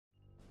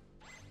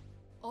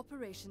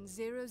Operation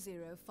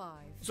 005.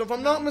 So if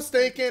I'm not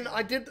mistaken,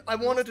 I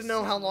wanted to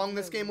know how long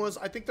this game was.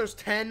 I think there's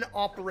 10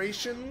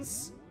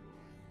 operations.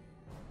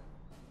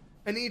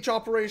 And each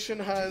operation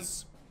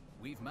has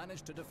We've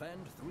managed to defend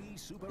 3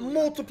 super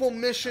multiple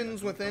reactors,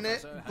 missions within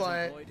it,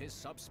 but his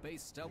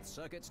subspace stealth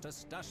circuits to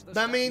stash the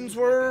that means statues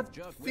we're that Death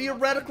Jerk will not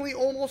theoretically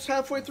find. almost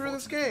halfway through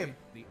this game.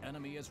 The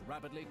enemy is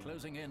rapidly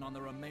closing in on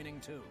the remaining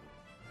 2.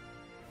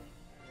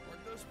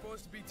 Weren't those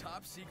supposed to be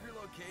top secret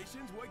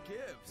locations? What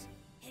gives?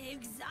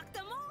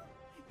 Exactement!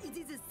 It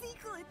is a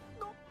secret,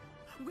 no?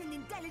 When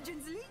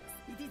intelligence leaks,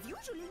 it is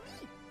usually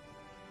me.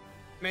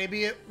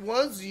 Maybe it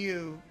was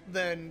you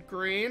then,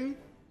 Green.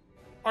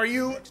 Are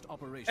you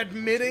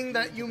admitting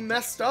that you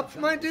messed up,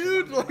 my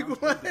dude? Like,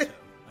 what?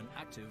 An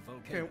active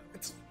volcano. Okay,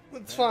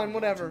 it's fine,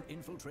 whatever.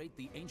 Infiltrate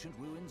the ancient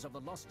ruins of the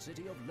lost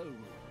city of Low Rule.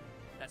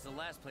 That's the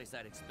last place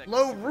I'd expect.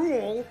 Low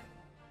Rule?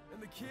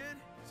 And the kid?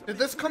 Did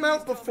this come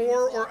out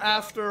before or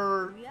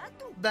after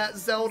that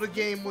Zelda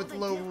game with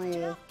Low Rule?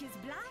 Jerk is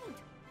blind,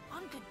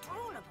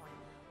 uncontrollable.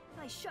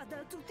 I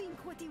shudder to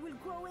think what he will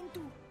grow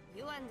into.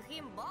 You and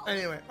him both.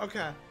 Anyway,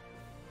 okay.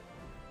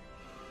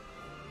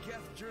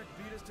 Geth Jerk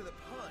beat us to the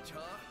punch, huh?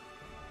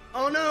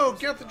 Oh no,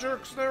 Get the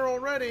Jerk's there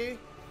already.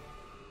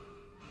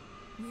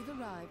 We've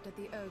arrived at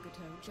the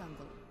Urgato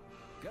jungle.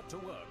 Get to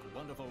work,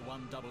 Wonderful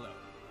 100.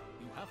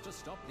 You have to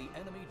stop the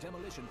enemy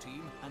demolition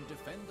team and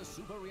defend the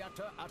super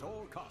reactor at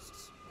all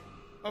costs.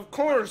 Of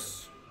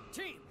course.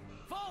 Team,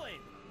 fall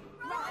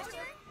in. Roger.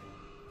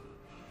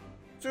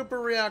 Super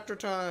reactor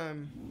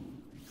time.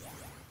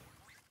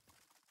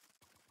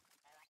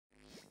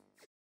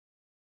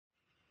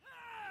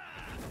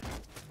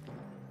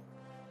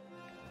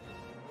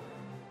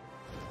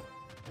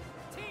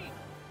 Team,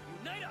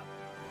 unite up.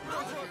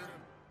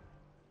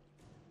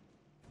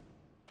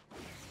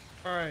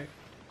 Alright.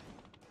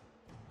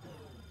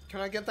 Can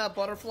I get that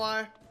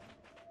butterfly?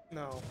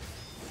 No.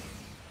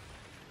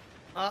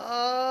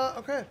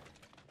 Okay.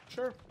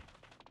 Sure.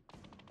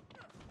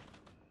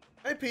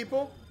 Hey,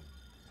 people.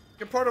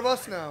 You're part of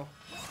us now.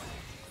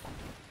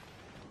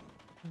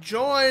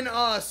 Join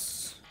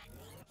us.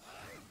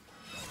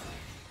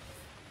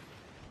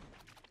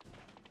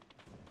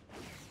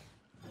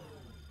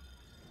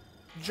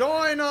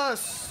 Join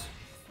us.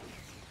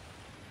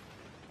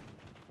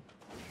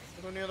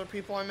 Are there any other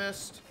people I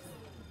missed?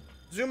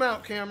 Zoom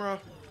out, camera.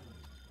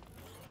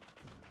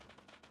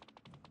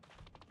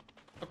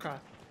 Okay.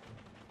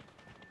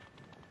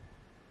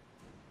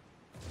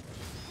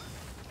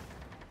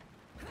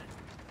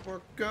 We're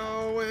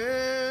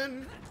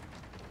going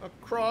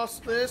across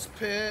this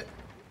pit.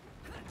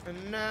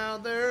 And now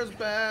there's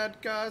bad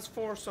guys.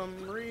 For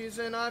some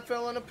reason I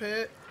fell in a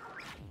pit.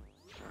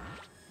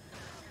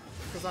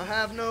 Because I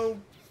have no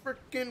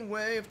freaking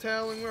way of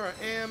telling where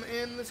I am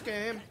in this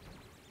game.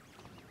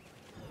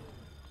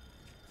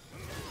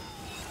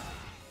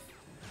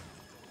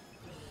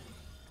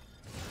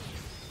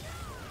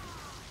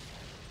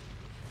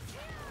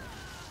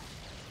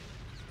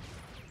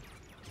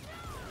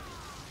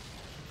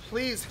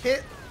 Please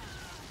hit.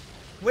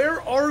 Where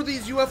are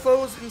these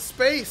UFOs in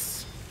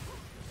space?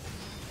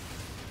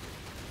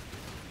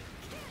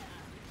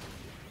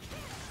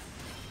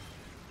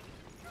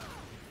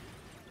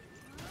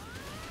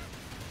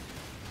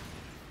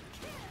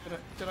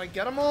 Did I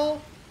get them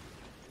all?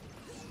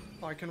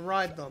 Oh, I can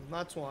ride them.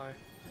 That's why. Is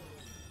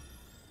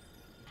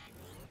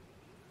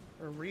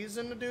there a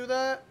reason to do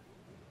that?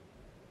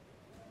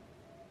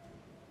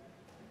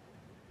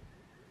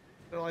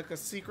 Is there like a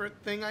secret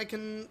thing I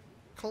can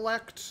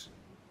collect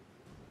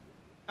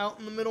out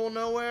in the middle of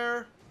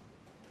nowhere?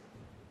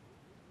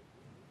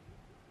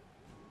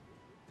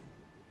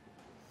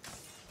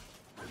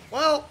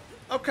 Well,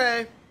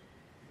 okay.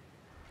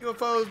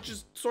 UFOs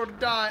just sort of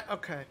die.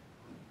 Okay.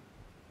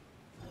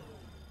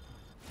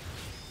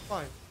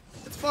 Fine.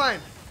 It's fine.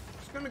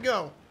 It's gonna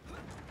go.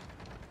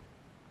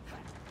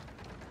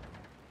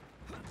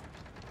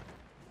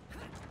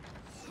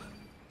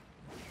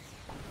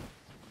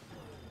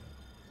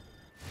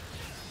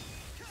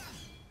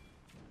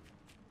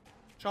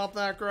 Chop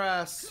that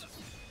grass.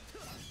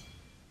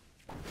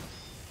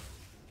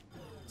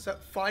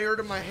 Set fire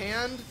to my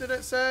hand, did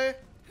it say?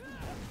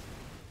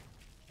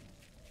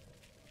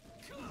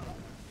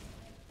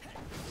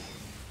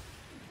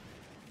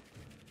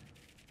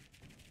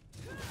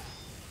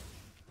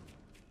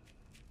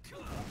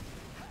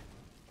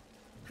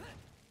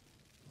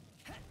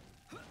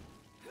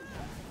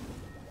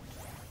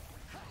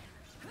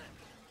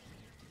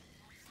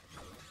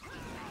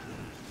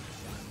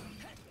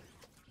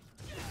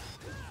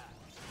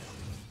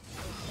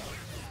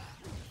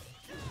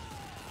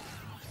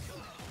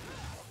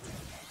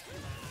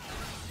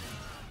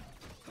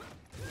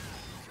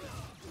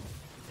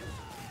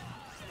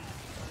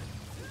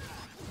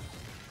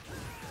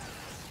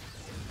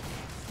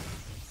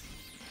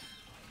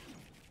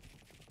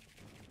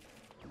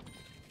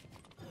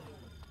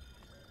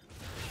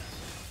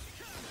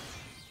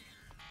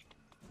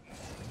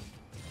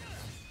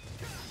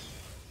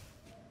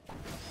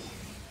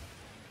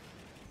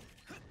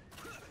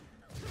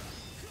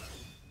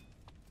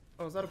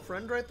 Oh, is that a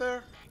friend right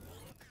there?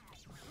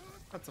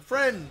 That's a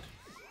friend.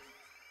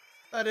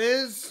 That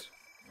is...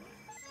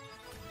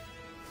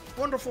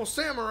 Wonderful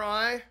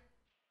samurai.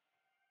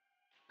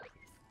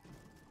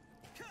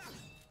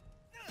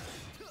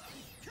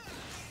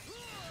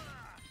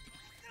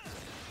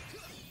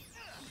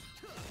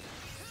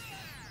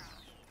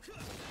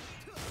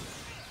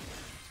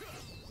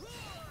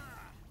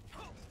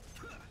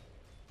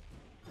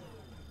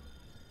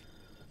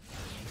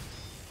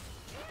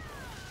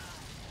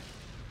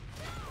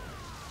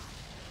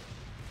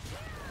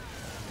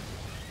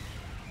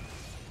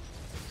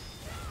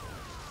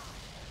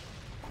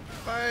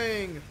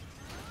 Bang!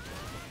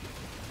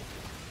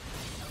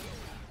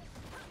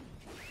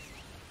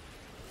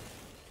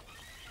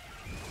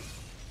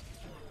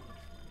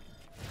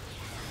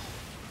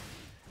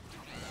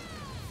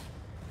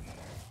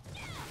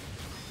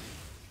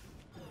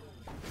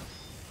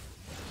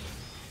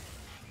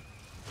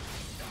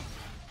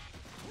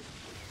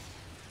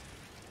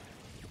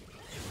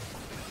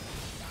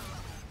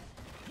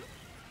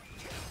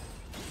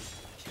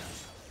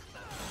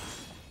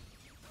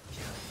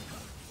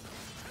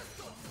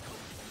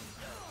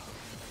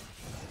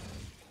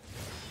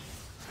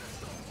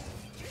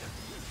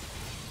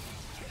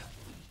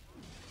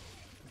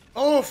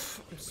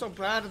 Oof! I'm so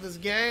bad at this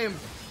game.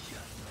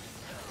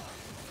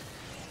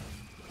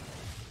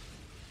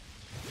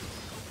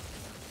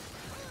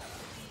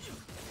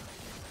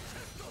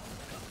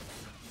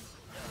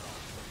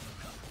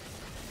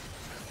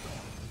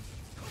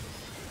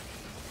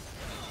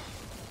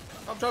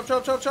 Chop, chop,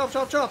 chop, chop, chop,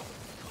 chop, chop.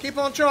 Keep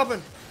on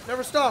chopping.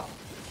 Never stop.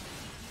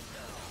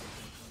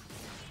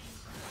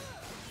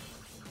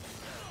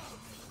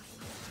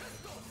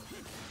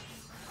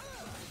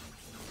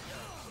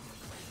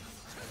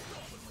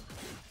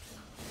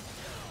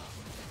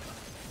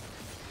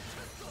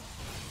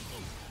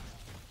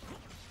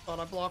 Thought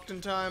I blocked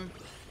in time.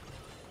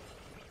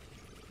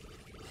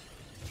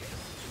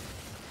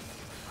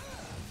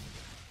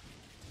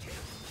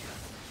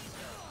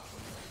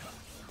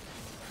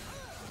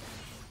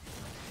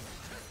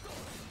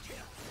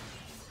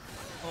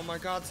 Oh my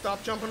god,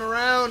 stop jumping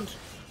around!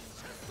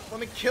 Let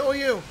me kill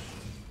you!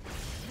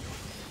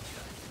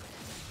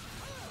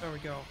 There we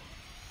go.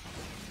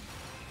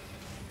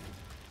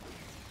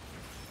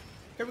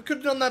 Okay, we could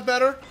have done that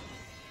better.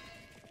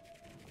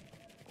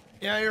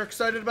 Yeah, you're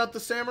excited about the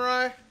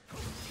samurai?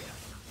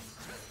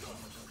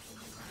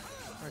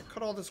 Alright,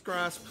 cut all this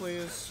grass,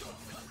 please.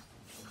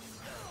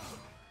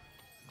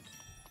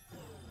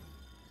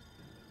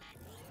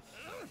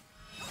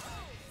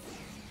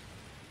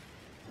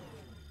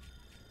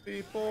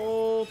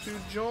 People to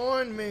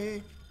join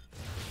me.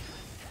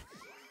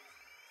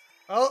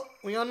 Oh,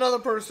 we got another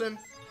person.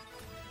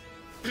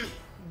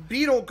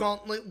 Beetle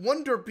Gauntlet,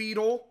 Wonder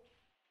Beetle.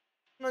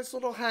 Nice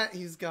little hat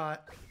he's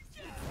got.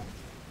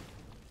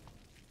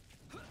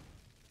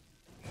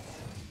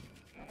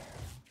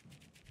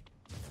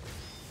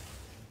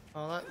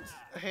 Oh,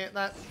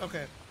 that,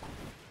 okay.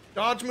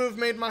 Dodge move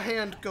made my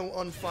hand go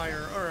on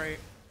fire. Alright.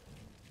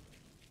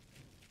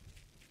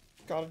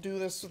 Gotta do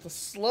this with a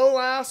slow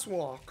ass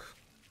walk.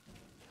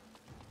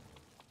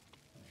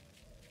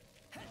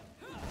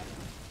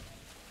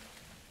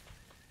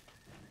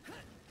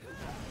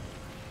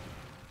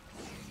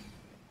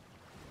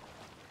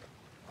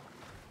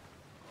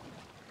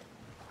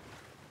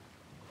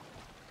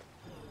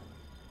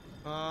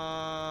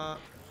 How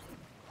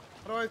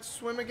do I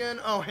swim again?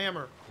 Oh,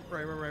 hammer.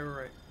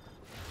 Right.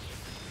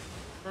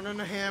 Turn in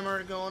a hammer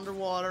to go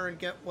underwater and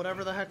get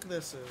whatever the heck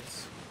this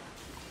is.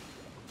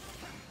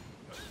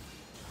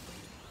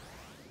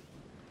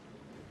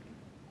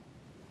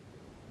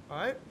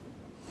 Alright.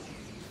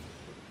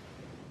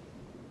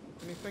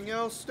 Anything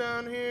else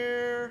down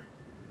here?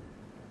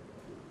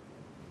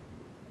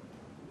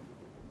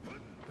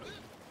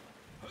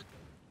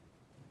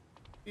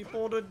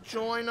 People to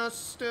join us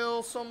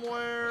still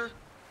somewhere?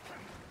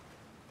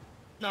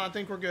 No, I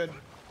think we're good.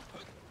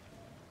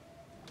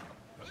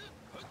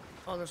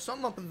 Oh, there's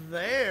something up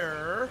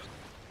there.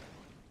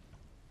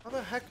 How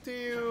the heck do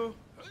you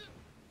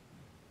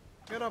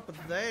get up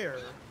there?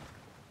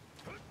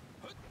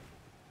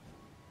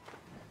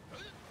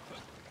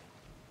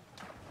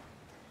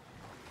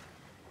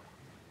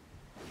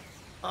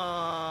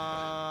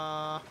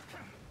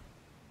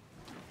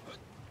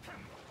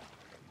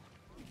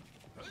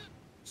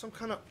 Some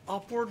kind of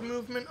upward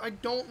movement I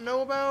don't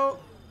know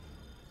about?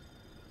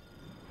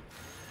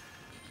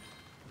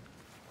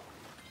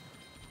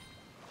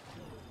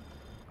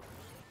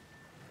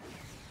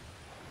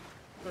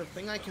 Is there a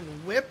thing I can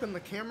whip and the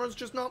camera's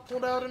just not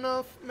pulled out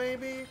enough,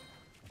 maybe?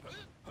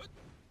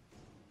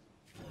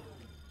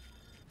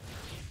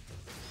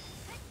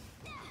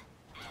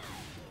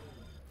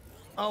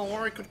 Oh,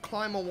 or I could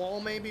climb a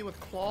wall maybe with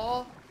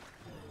claw?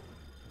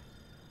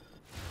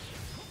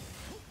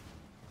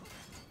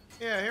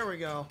 Yeah, here we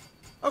go.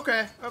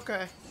 Okay.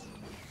 I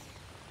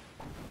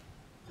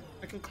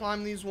can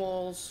climb these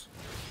walls.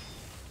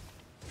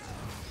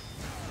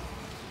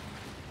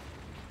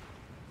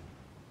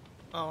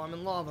 Oh, I'm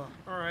in lava.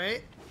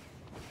 Alright.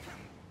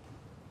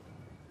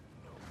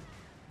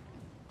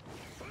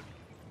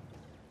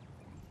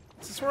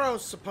 Is this where I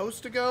was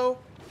supposed to go?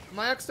 Am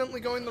I accidentally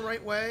going the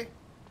right way?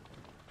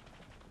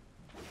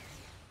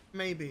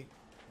 Maybe.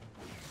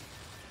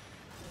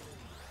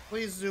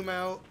 Please zoom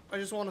out. I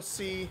just want to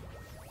see.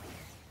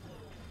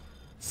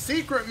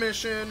 Secret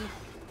mission!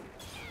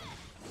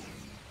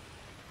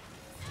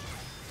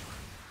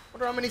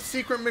 Wonder how many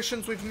secret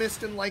missions we've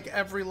missed in, like,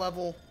 every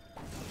level.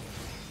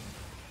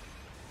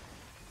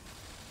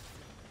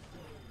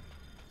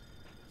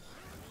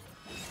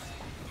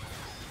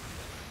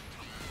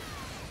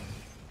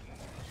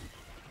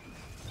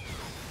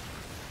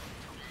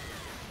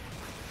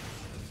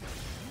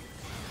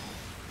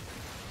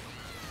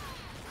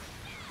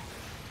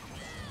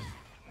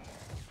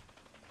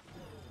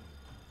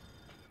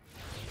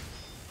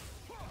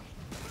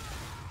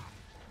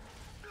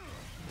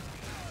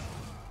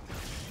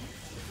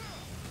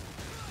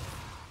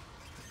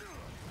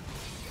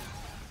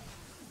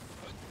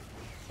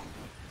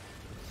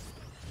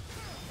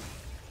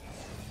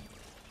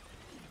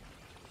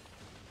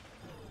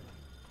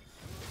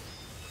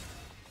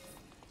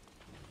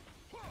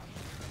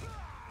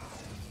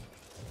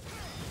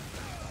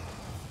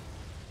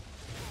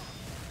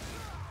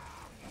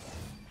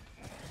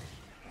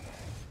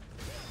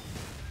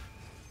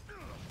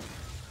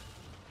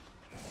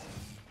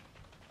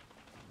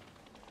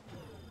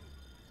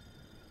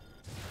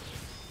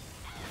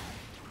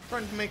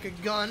 Trying to make a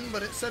gun,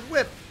 but it said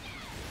whip.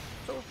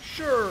 So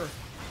sure.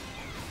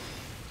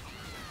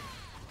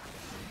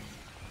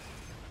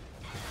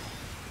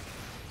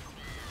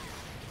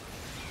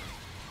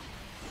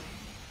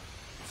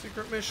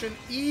 Secret mission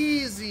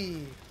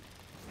easy.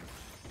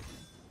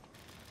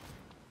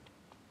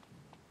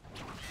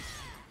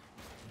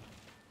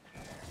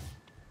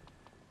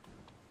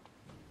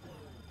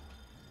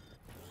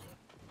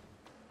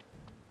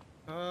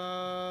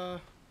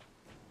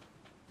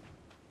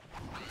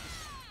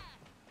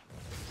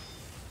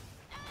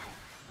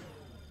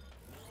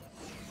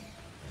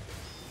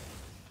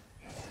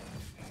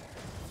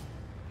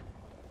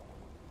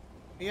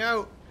 Me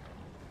out.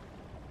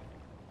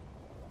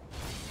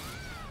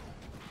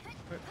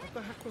 Wait, what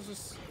the heck was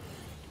this?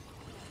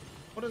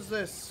 What is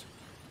this?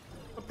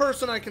 A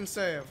person I can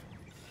save.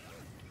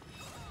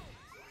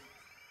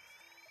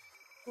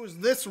 Who is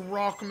this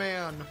rock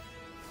man?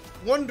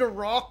 Wonder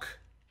Rock?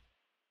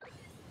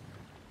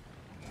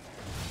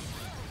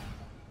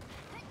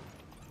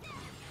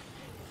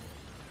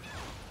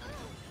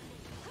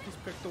 Please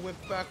pick the whip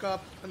back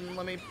up and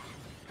let me...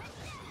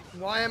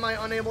 Why am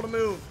I unable to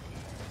move?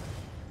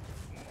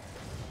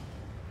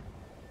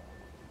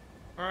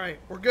 Alright,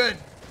 we're good.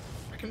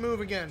 I can move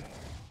again.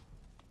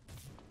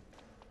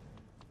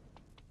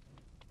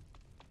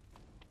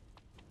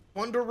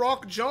 Wonder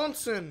Rock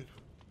Johnson.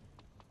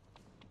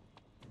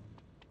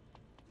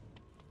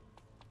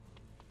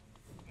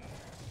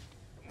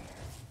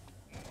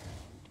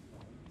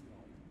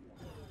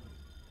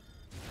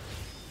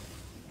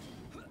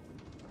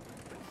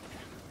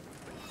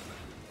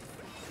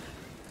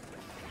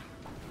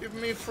 Give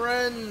me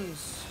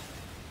friends.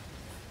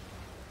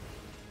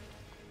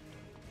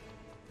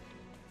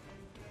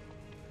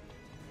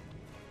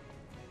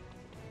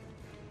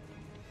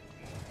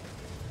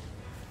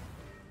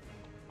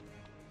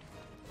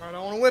 Alright, I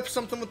want to whip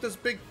something with this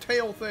big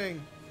tail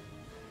thing.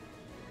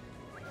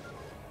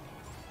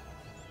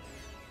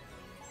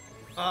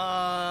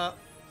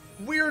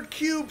 Weird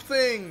cube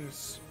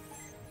things.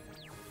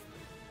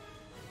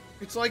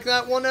 It's like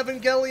that one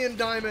Evangelion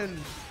diamond.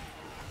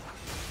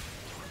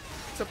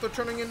 Except they're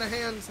turning into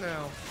hands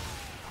now.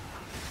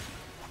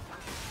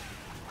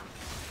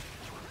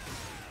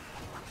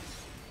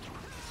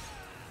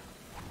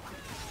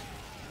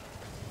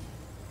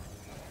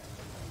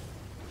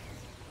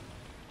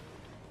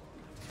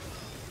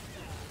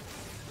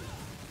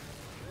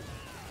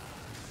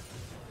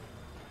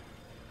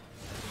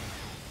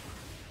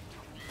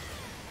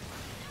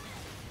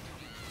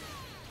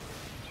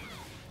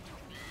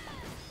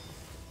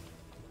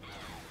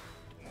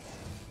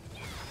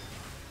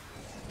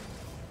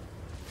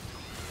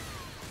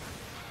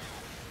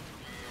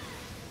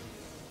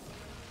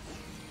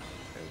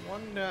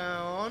 One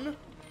down.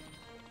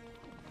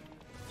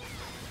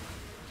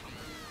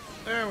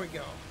 There we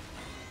go.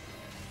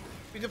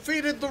 We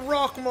defeated the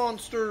rock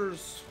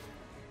monsters.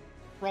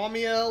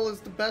 Romiel is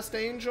the best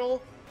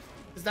angel.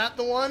 Is that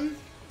the one?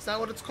 Is that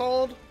what it's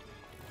called?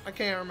 I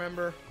can't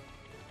remember.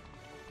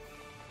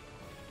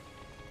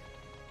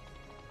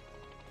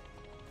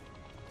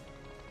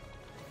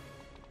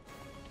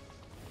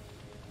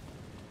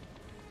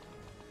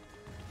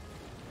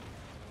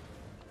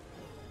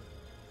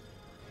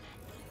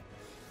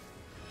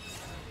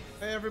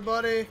 Hey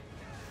everybody,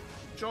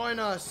 join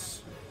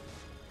us.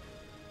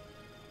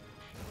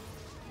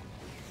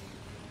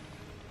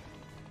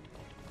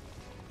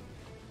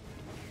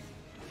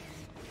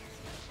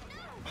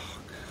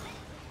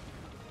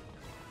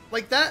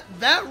 Like that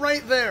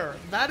right there,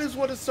 that is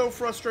what is so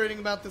frustrating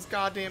about this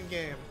goddamn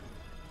game.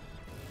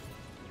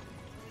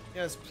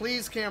 Yes,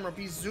 please camera,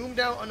 be zoomed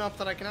out enough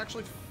that I can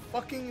actually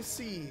fucking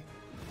see.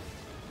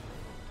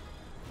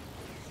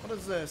 What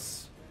is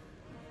this?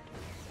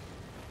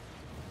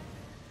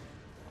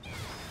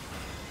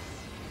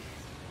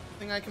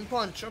 Thing I can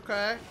punch,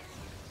 okay.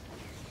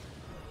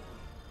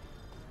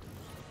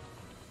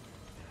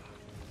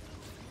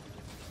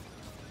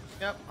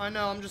 Yep, I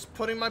know, I'm just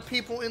putting my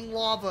people in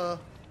lava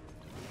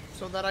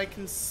so that I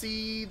can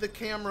see the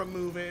camera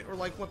moving, or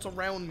like what's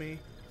around me.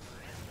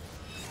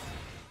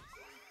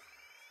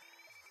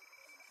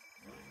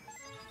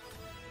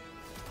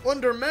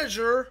 Under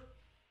measure,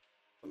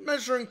 a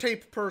measuring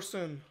tape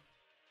person.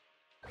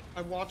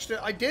 I watched it,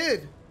 I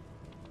did.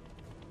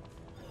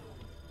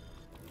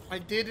 I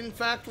did in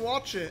fact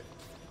watch it.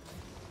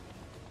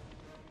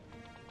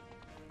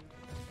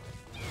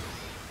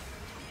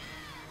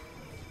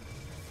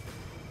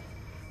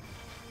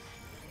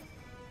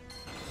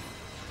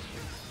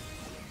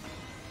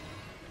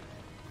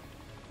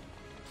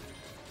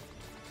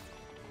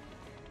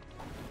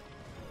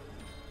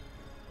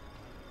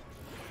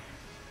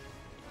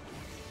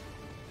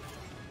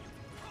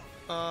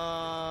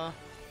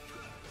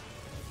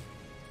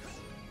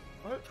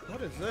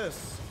 What is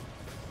this?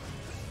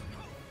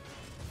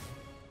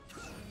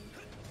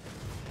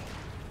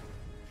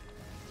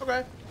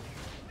 Okay.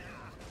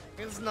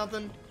 It's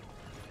nothing.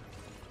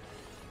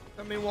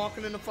 Got me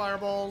walking into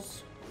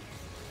fireballs.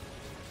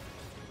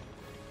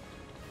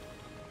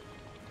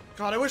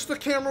 God, I wish the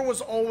camera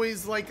was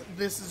always like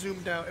this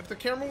zoomed out. If the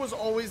camera was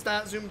always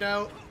that zoomed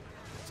out,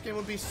 this game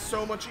would be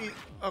so much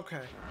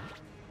okay.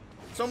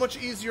 So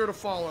much easier to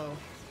follow.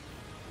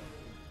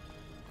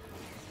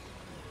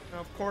 Now,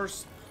 of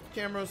course,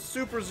 camera's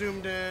super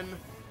zoomed in.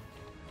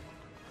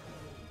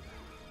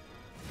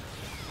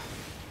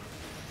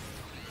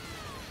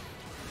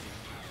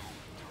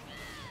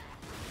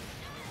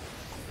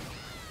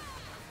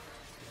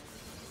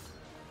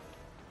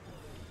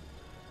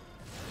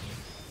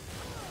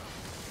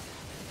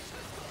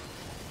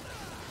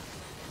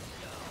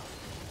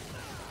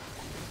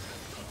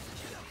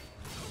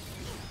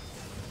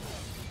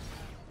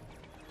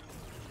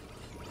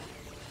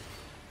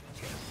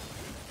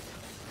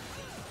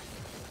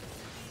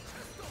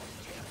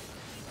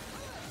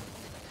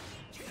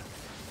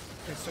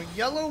 Okay, so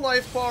yellow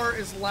life bar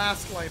is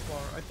last life bar.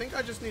 I think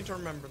I just need to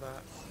remember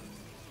that.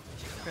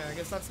 Okay, I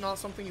guess that's not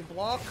something you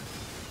block.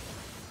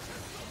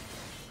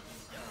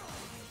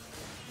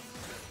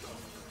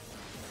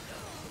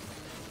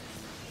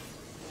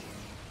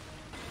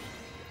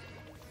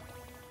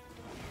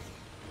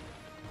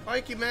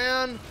 Mikey,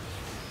 man!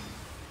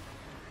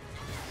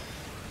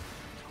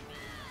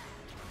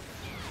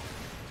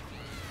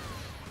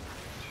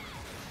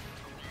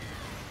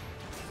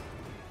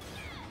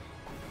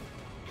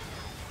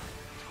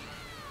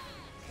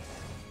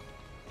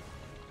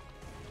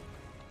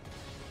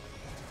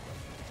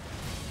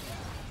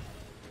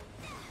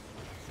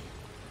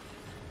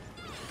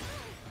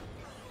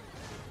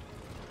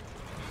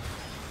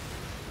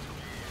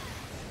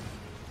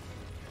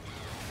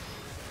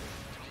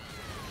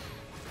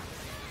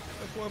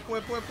 Whip,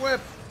 whip, whip,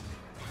 whip.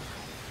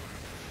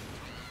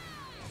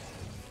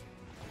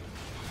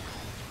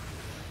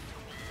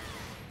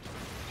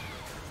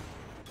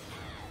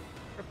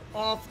 Rip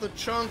off the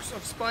chunks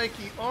of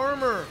spiky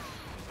armor.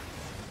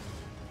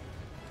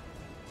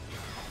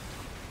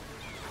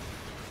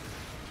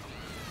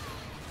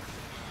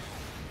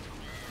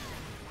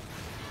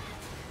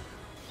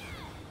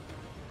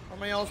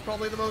 Armael's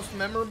probably the most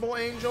memorable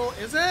angel,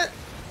 is it?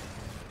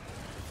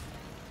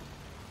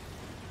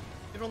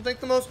 You don't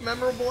think the most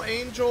memorable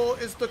angel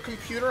is the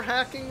computer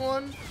hacking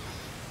one?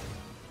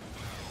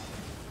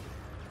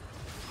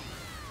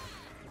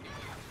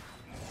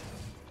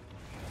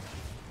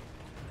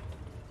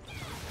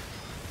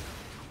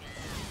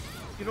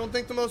 You don't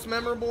think the most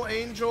memorable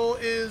angel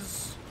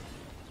is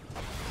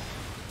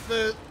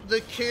the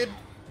kid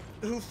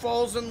who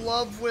falls in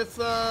love with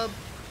that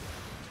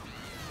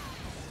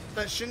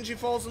Shinji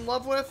falls in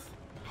love with?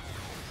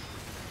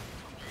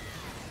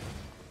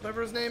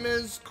 Whatever his name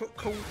is,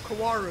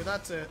 Kawaru,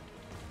 that's it.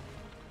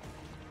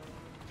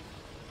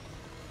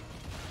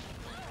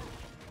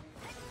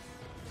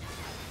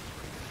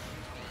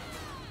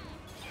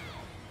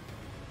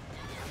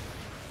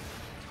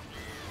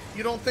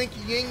 You don't think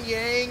Yin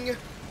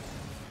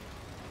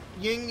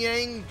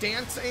Yang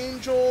Dance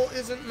Angel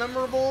isn't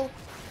memorable?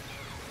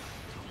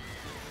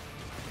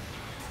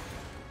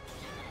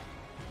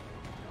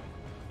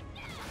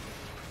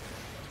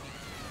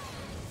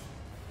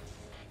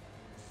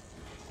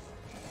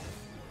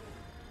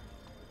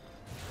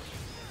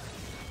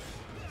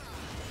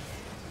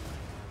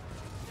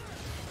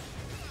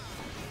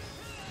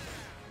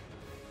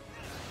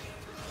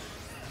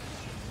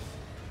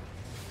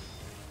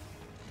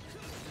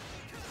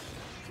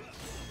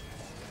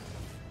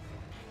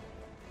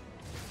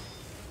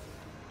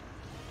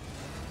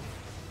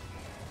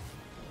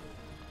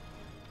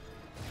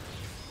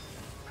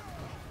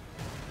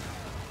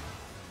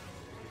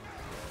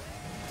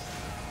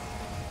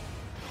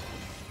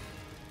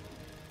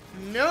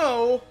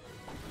 No!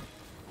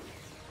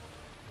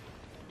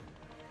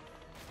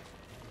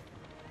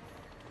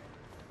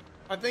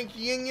 I think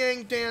Yin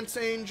Yang Dance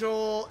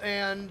Angel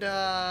and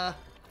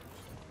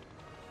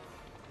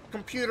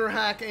Computer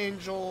Hack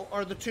Angel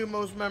are the two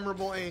most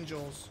memorable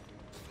angels.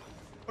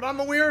 But I'm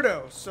a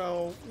weirdo,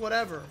 so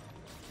whatever.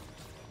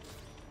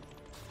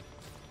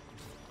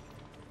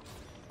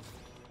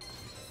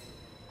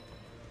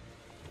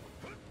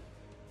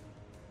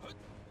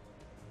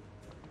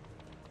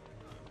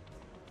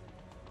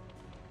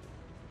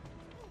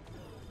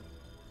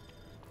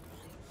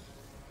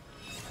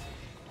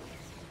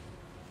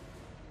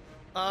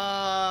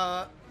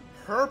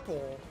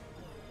 Purple.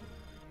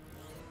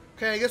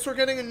 Okay, I guess we're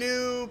getting a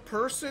new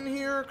person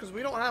here, because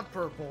we don't have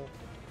purple.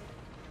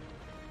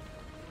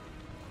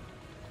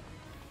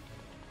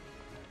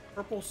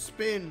 Purple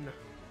spin.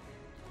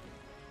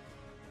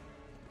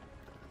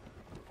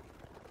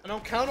 I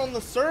don't count on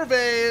the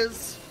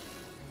surveys.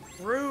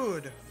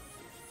 Rude.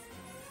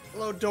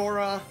 Hello,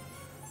 Dora.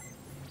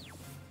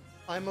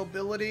 High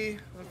mobility.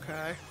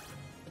 Okay.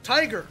 A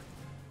tiger.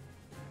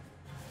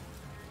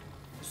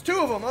 There's two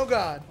of them. Oh,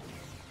 God.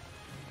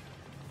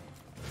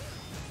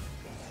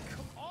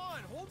 Come on,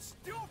 hold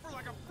still for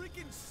like a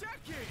freaking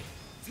second.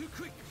 Too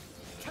quick.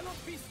 Cannot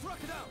be struck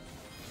down.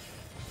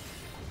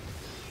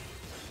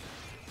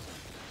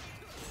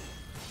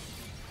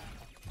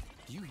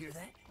 Do you hear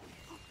that?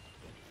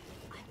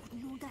 I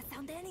would know that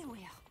sound anywhere.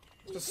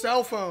 It's a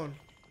cell phone.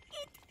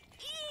 It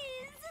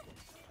is!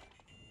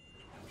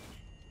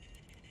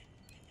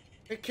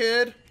 Hey,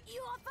 kid.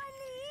 You are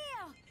finally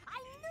here! I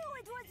knew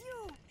it was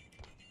you!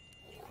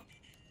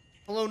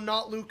 Hello,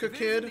 not Luca,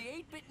 Division kid. of the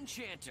 8-bit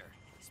enchanter.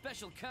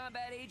 Special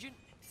combat agent.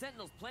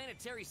 Sentinel's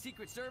planetary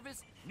secret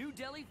service. New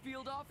Delhi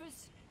field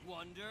office.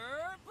 Wonder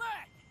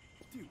Black.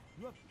 Dude,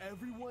 you have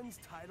everyone's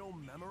title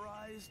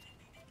memorized?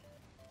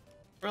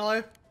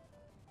 Really?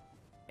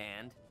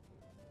 And?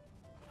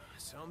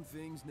 Some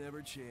things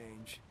never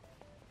change.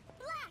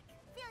 Black!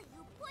 Phil,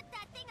 you put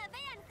that thing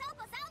away and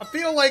help us I out!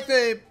 feel like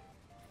they...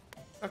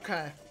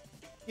 Okay.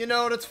 You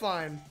know what? It's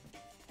fine.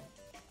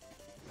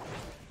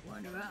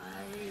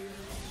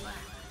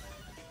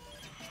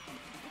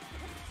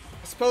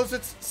 I suppose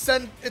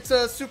it's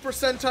a Super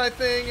Sentai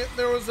thing.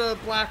 There was a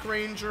Black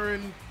Ranger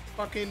in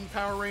fucking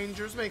Power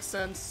Rangers. Makes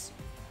sense.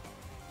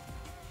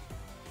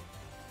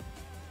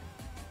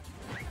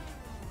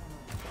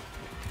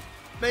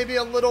 Maybe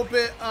a little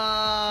bit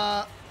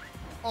on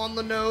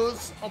the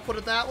nose. I'll put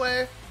it that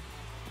way.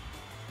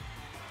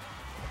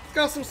 It's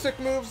got some sick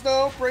moves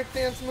though.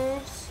 Breakdance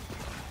moves.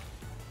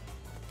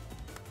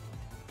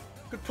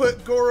 Could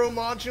put Goro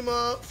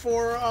Majima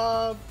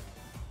for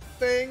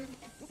thing.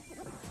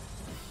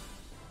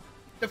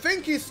 I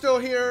think he's still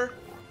here.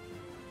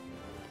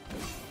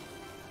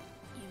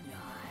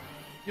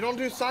 You don't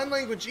do sign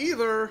language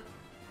either.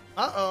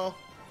 Uh-oh.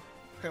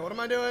 Okay, what am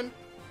I doing?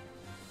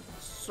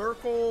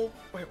 Circle...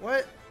 Wait,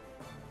 what?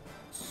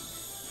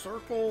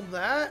 Circle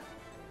that?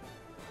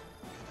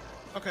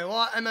 Okay,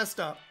 well, I messed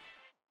up.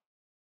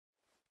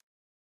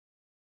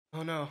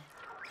 Oh, no.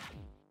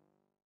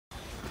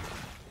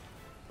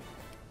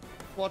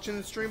 Watching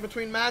the stream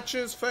between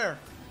matches? Fair.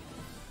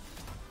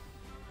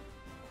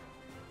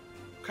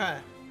 Okay.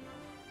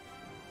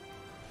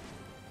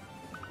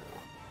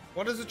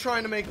 What is it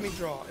trying to make me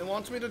draw? It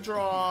wants me to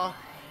draw...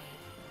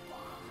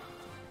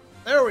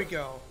 There we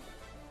go.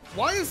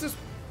 Why is this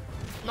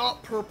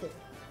not purple?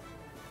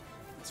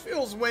 This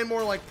feels way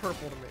more like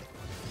purple to me.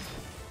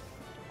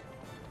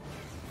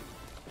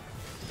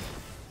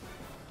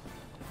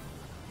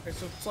 Okay,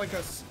 so it's like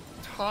a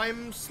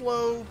time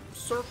slow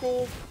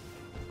circle.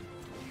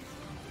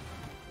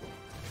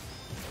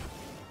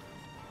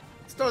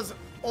 This does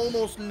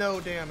almost no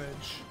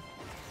damage.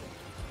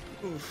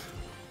 Oof.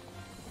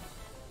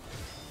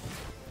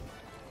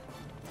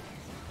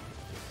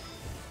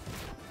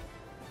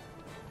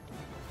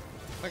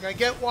 Like, I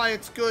get why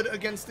it's good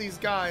against these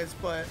guys,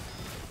 but...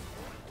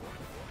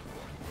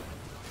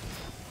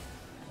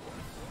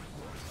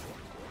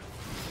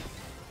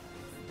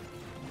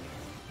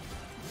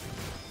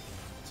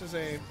 This is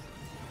a...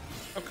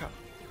 Okay.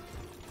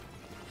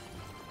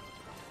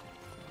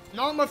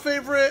 Not my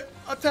favorite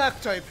attack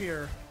type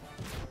here,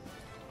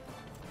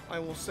 I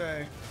will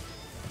say.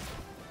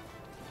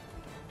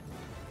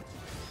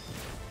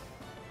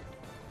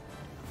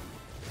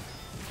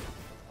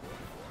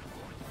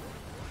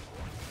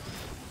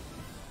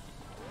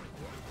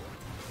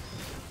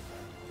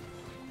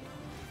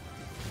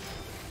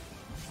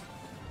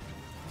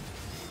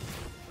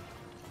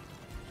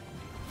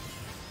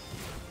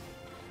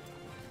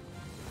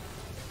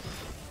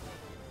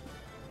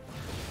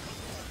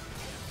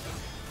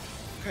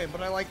 Okay,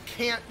 but I, like,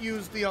 can't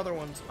use the other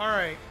ones.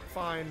 Alright,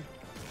 fine.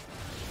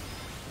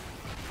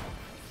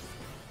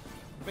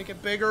 Make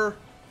it bigger.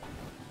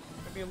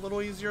 Maybe a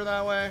little easier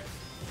that way.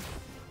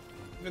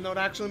 Even though it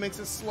actually makes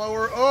it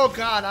slower. Oh,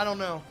 God, I don't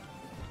know.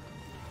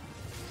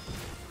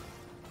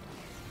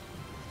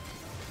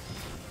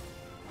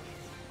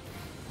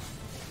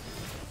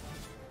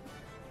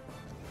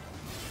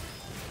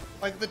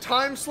 Like, the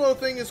time slow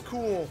thing is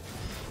cool.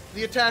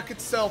 The attack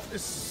itself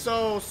is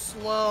so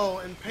slow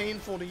and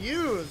painful to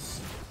use.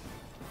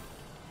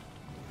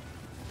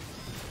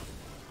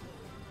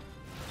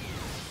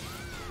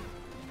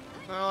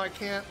 No, I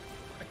can't.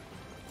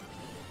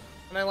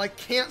 And I, like,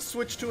 can't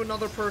switch to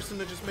another person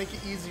to just make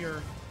it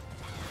easier.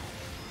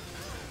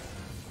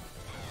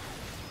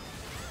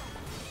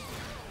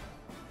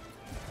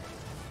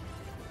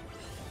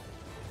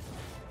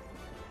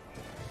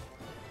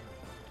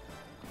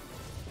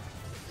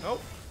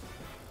 Nope.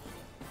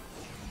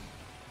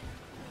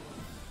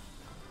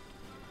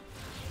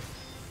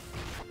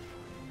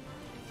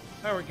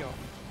 There we go.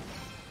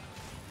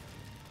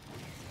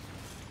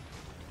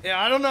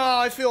 Yeah, I don't know how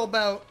I feel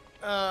about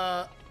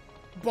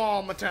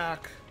bomb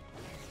attack.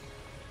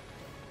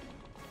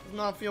 Does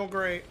not feel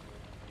great.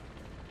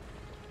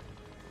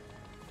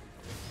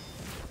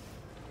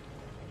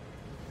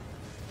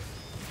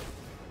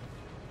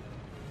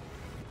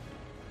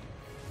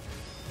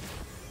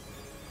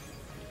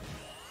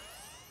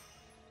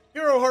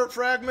 Hero Heart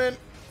Fragment.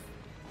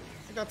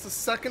 I think that's the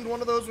second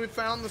one of those we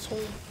found this whole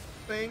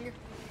thing.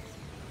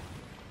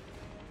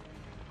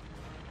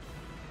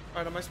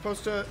 Alright, am I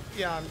supposed to...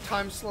 Yeah, I'm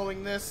time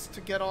slowing this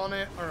to get on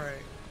it.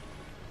 Alright.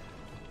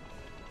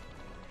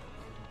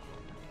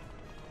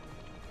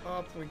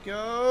 Up we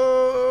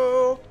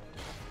go.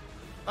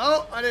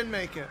 Oh, I didn't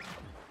make it.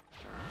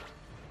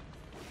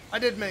 I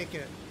did make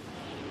it.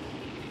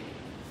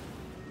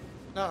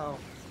 Uh-oh.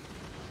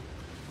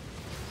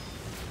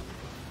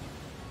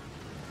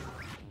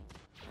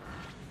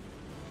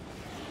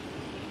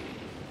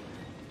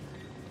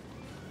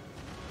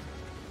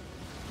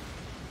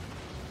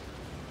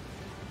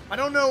 I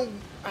don't know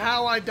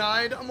how I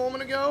died a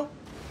moment ago.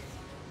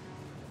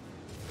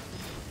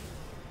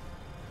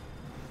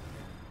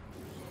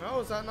 Oh,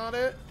 is that not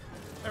it?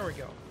 There we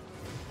go.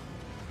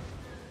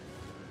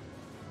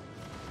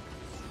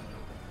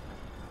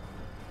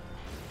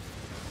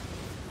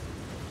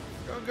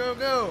 Go, go,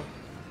 go.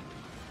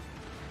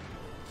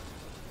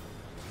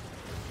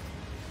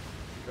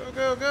 Go,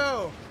 go,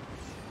 go.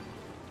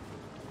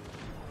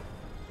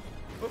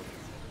 Oh.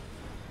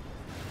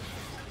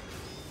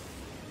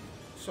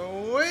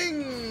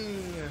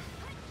 Swing!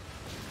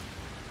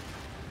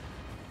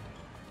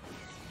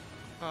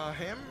 A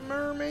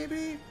hammer,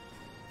 maybe?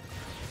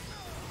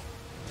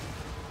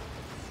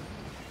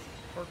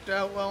 Worked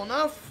out well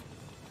enough.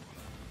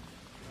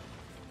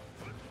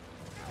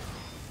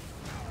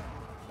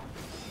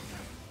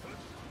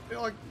 I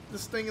feel like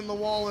this thing in the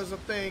wall is a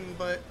thing,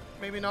 but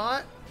maybe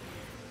not.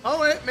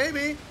 Oh, wait,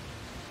 maybe.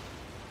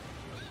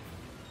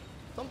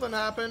 Something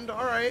happened.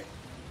 Alright.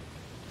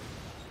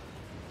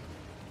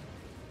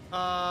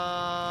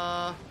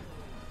 Bomb?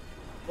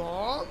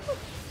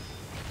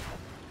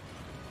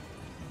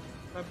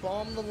 I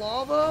bomb the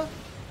lava?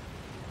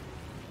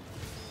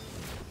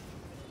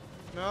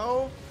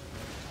 No?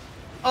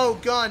 Oh,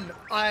 gun.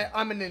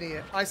 I'm an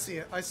idiot. I see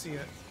it. I see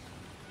it.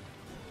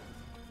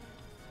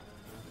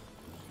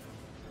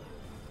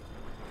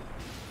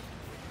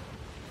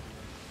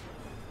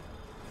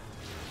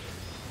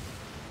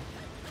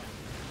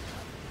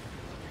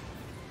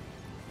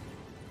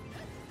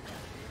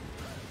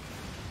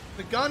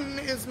 The gun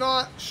is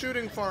not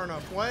shooting far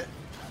enough. What?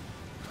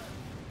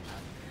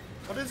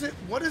 What is it?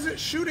 What is it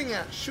shooting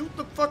at? Shoot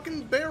the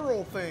fucking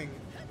barrel thing.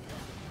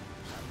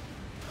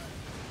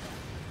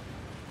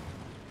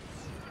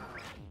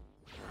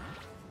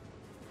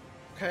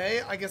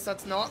 Okay, I guess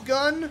that's not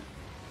gun.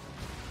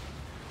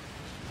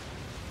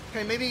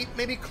 Okay,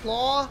 maybe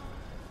claw.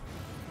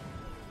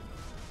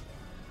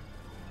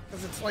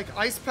 Because it's like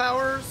ice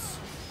powers.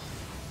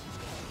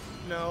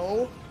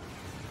 No.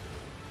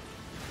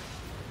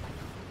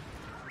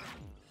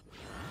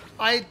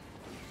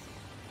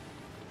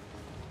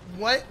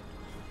 What?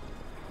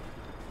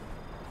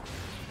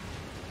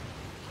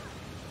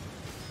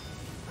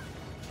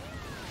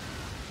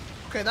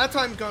 Okay, that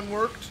time gun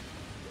worked.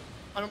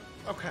 I don't...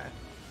 Okay.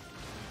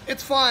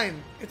 It's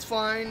fine. It's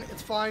fine.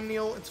 It's fine,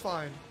 Neil. It's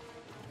fine.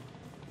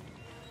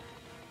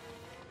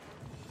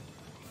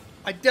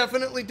 I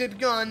definitely did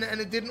gun,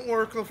 and it didn't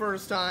work the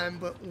first time,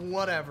 but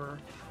whatever.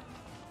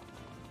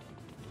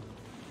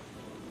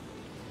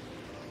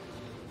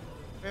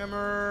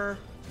 Hammer...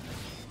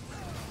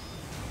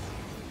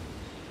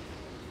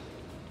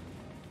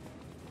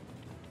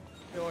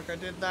 Feel like I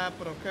did that,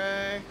 but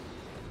okay.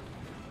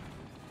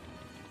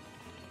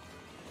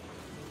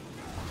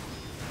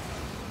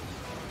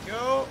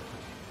 Go.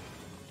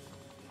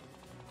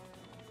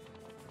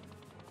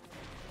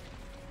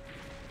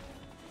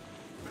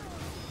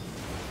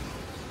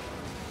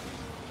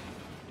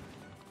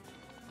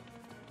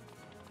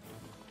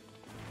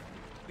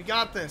 We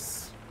got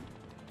this.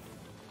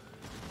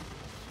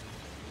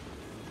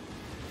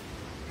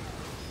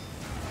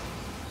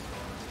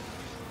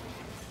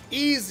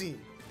 Easy.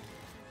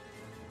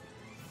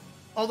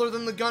 Other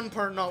than the gun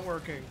part not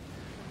working.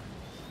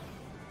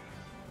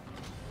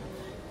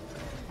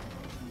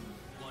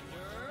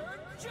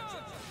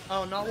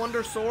 Oh, not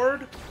Wonder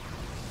Sword?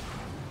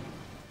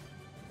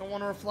 Don't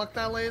want to reflect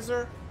that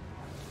laser?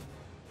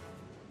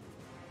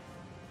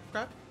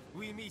 Okay.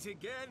 We meet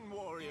again,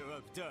 warrior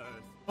of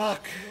Dearth.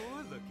 Fuck.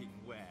 You're looking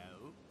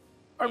well.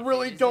 I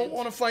really don't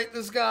want to fight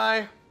this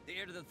guy. The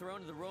heir to the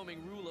throne of the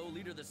roaming Rulo,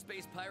 leader of the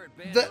space pirate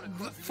band.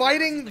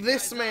 Fighting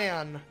this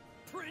man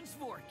Prince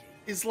Vorkin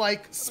is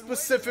like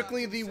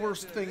specifically the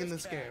worst thing in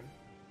this game.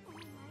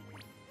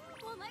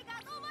 Oh my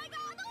god, oh my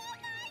god, oh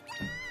my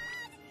god!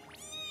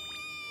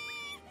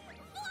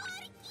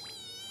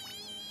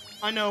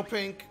 I know,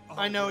 Pink.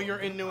 I know you're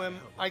into him.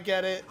 I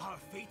get it. Our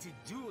fated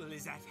duel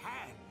is at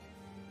hand.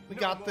 We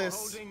got no this.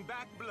 more holding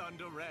back,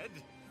 Blunder Red.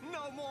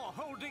 No more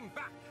holding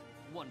back.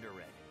 Wonder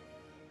Red.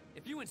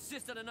 If you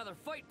insist on another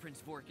fight,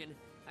 Prince Vorkin,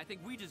 I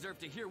think we deserve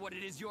to hear what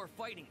it is you're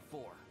fighting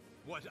for.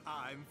 What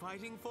I'm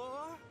fighting for?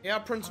 Yeah,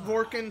 Prince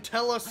Vorkin,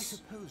 tell I us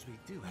suppose we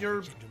do have your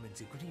a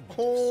gentleman's agreement of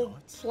whole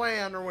sorts.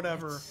 plan or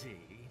whatever. Let's see.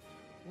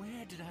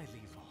 Where did I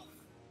leave off?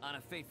 On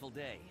a fateful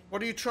day.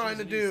 What are you trying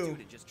to She's a new do?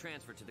 student just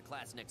transferred to the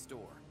class next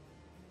door.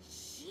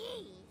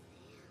 She?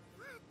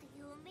 What do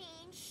you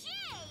mean, she?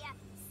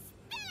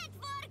 Spill it,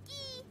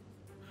 Forky!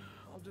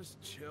 I'll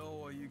just chill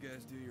while you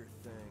guys do your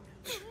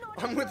thing.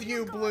 I'm with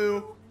you,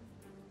 Blue.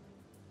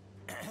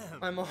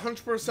 I'm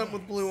 100%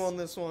 with Blue on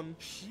this one.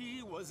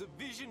 She was a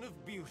vision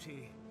of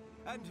beauty,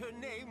 and her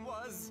name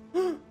was...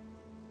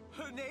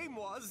 her name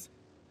was...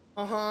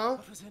 Uh-huh.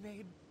 What was her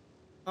name?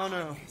 Oh,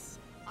 no. Yes,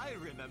 I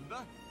remember.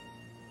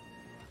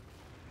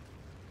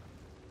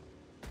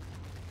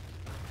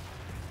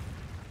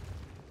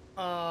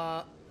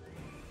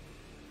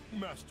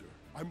 Master,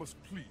 I must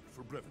plead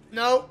for brevity.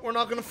 No, we're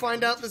not gonna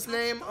find out this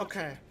name.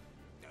 Okay.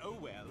 Oh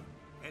well,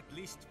 at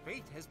least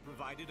fate has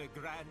provided a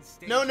grand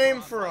stage. No name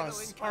our for final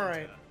us. encounter. All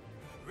right.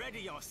 Ready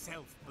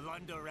yourself,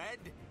 Blunder Red.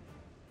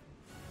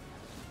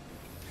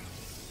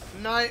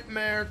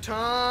 Nightmare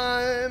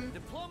time.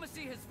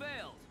 Diplomacy has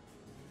failed.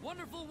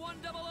 Wonderful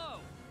 100.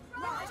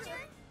 Roger?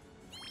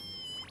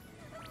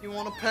 You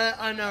want a pet?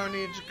 I know,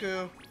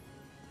 Nijiku.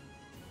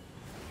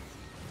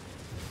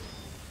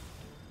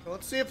 So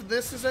let's see if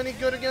this is any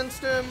good against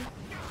him.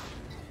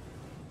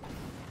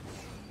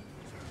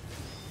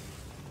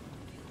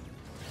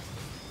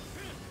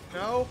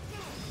 No?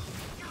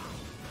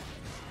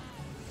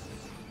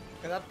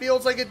 Okay, that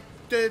feels like it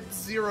did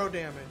 0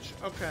 damage.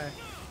 Okay.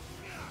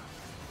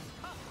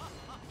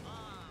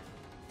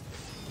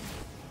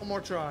 One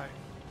more try.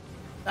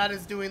 That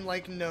is doing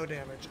like no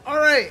damage.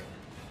 Alright!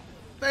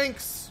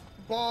 Thanks,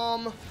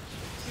 Bomb.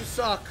 You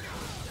suck.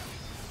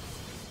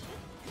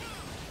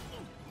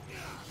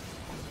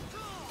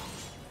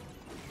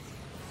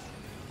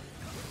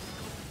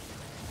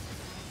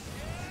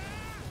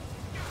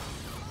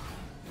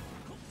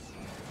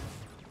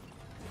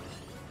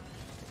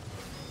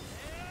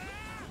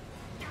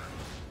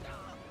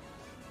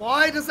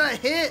 Why does that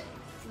hit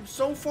from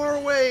so far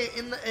away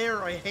in the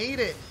air? I hate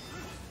it.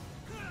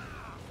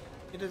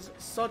 It is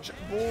such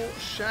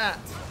bullshit.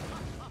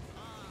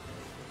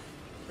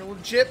 You're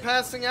legit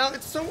passing out?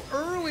 It's so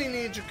early,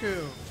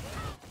 Nijiku.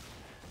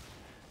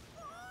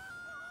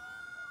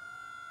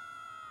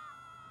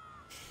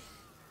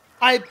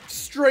 I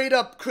straight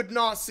up could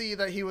not see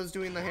that he was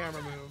doing the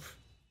hammer move.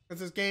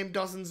 Because this game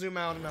doesn't zoom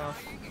out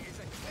enough.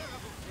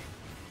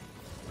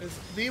 It's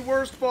the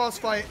worst boss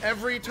fight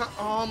every time.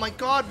 Oh my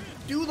god,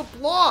 do the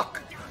block!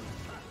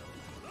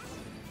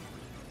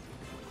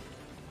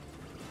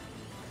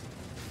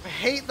 I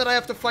hate that I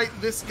have to fight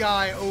this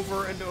guy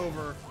over and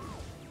over.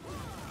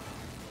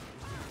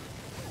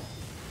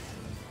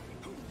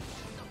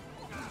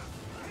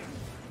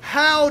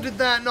 How did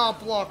that not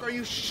block? Are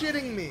you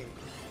shitting me?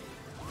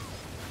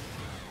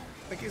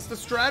 Like, is the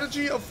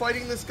strategy of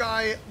fighting this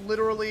guy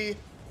literally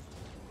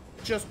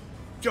just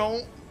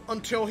don't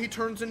until he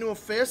turns into a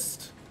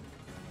fist?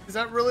 Is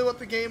that really what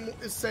the game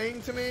is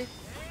saying to me?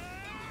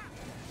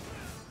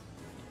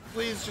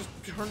 Please just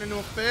turn into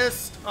a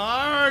fist.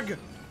 Arg!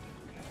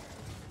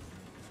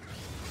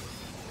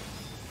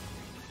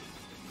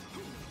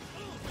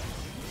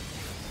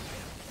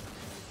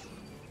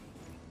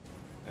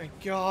 Thank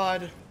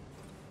God.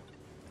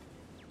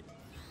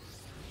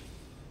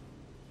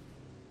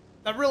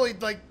 That really,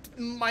 like,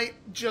 might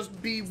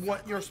just be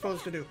what you're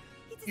supposed to do.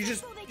 You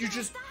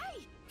just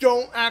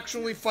don't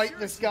actually fight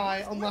this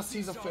guy unless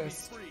he's a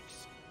fist.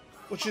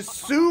 Which is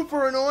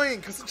super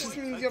annoying, because it just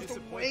means you have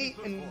to wait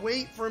and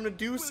wait for him to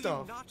do stuff.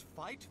 Will you not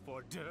fight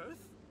for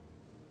dearth?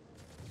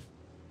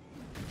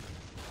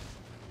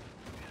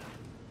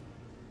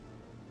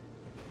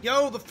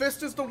 Yo, the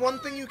fist is the one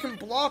thing you can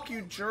block,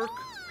 you jerk.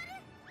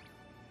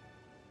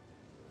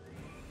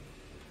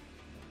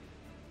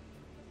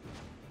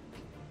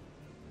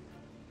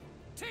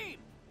 Team,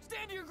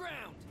 stand to your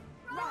ground.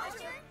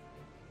 Roger?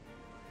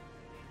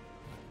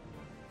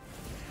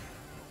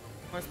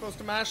 Am I supposed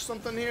to mash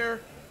something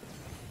here?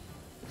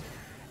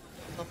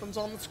 Nothing's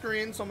on the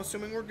screen, so I'm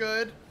assuming we're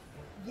good.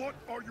 What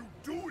are you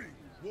doing,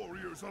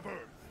 warriors of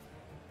Earth?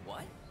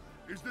 What?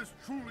 Is this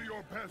truly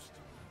your best?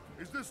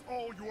 Is this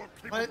all you are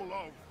capable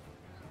of?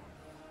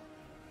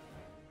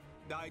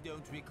 I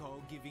don't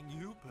recall giving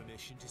you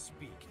permission to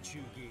speak,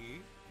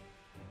 Chugi.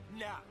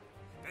 Now,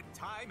 the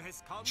time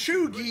has come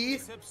to bring Chugi?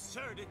 this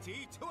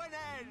absurdity to an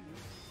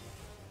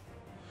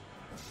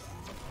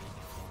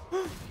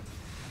end.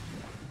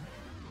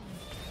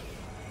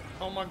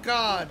 Oh my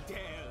god.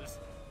 Dares.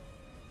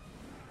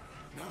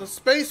 The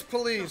space Not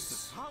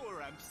police. the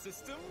power amp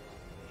system.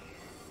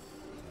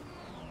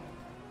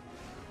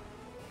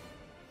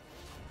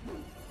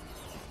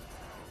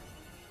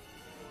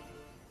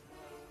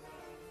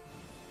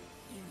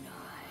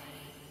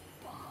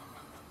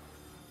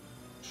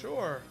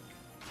 Sure.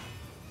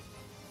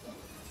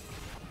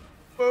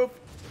 boop.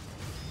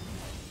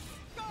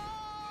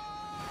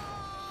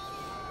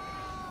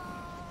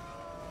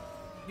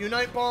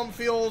 Unite Bomb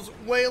feels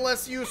way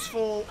less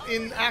useful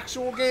in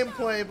actual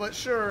gameplay, but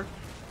sure.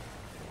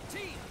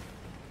 Team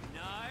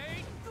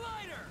Night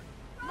Glider.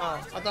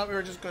 Oh, I thought we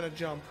were just gonna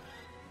jump.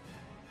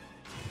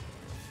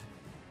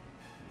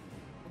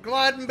 We're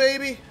gliding,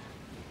 baby.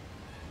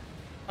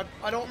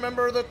 I don't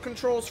remember the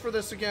controls for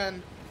this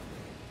again.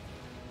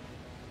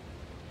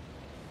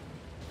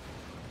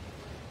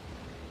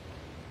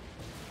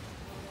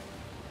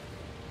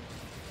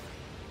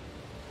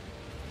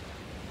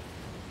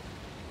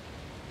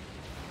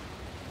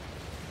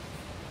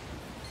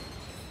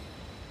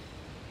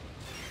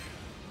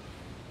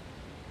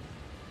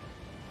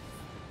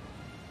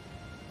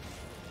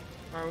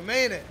 Alright, we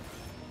made it.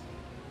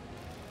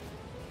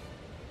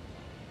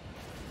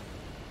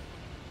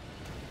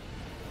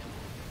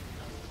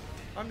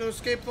 Time to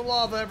escape the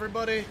lava,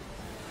 everybody.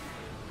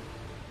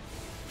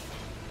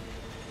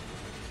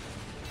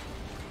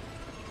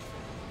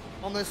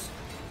 On this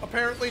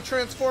apparently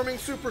transforming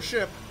super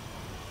ship.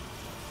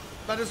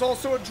 That is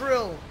also a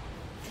drill.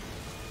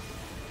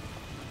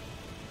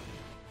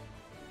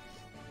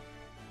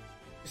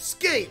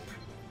 Escape!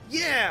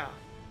 Yeah!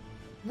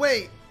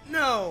 Wait,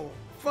 no!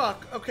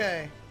 Fuck,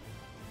 okay.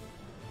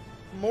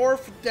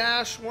 Morph,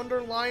 dash,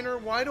 Wonder Liner.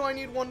 Why do I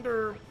need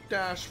Wonder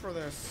Dash for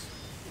this?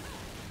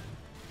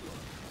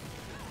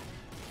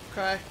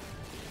 Okay.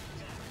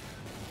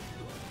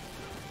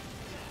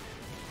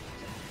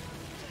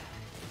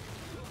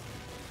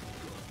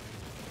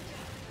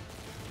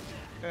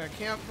 Okay, I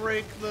can't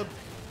break the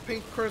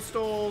pink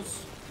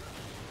crystals.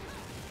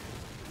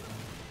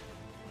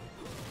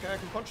 Okay, I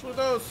can punch through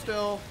those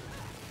still.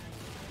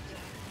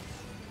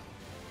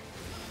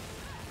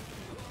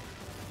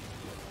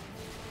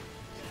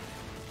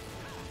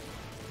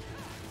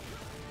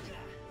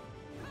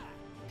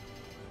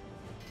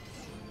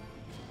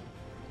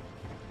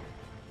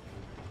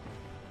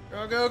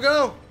 Go, go,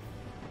 go!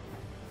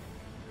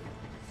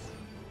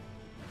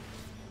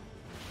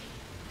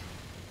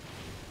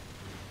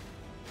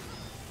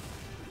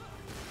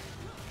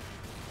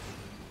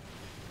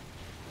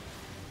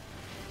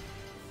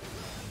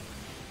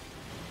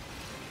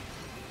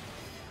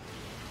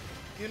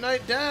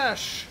 Unite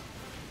dash!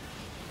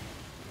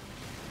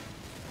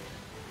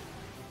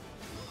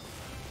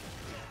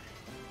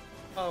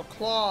 Oh,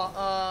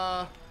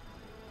 claw,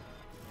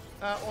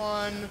 that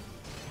one.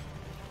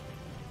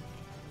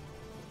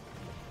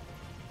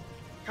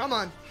 Come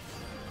on.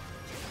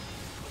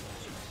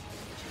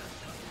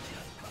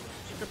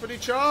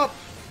 Chippity chop.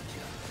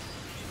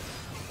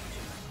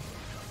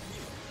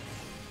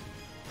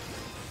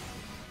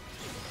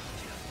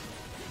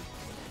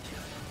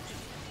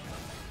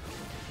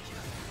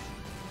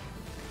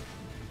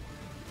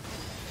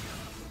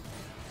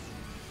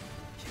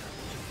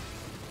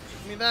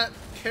 Give me that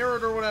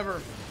carrot or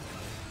whatever.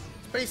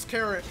 Space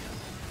carrot.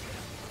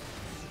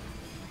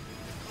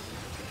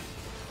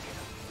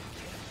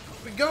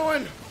 We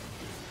going.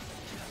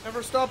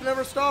 Never stop,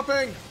 never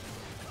stopping.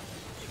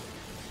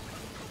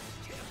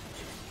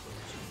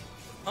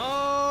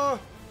 A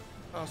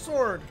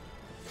sword.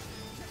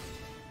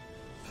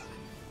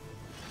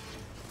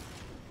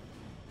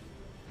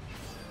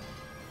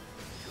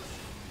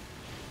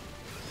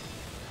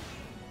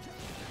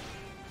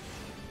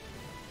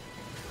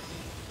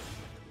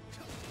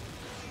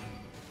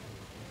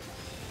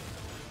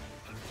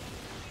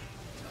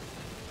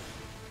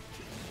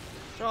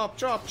 Chop,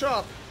 chop,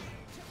 chop.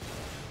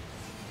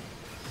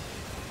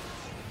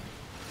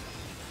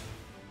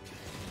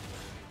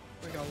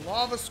 We got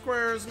lava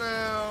squares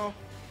now.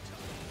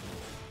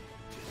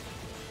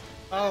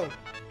 Oh.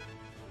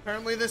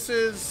 Apparently this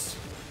is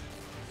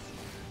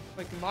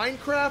like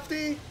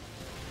Minecrafty.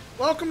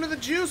 Welcome to the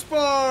Juice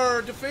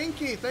Bar,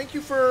 Definky. Thank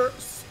you for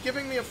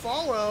giving me a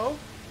follow.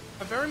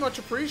 I very much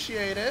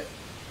appreciate it.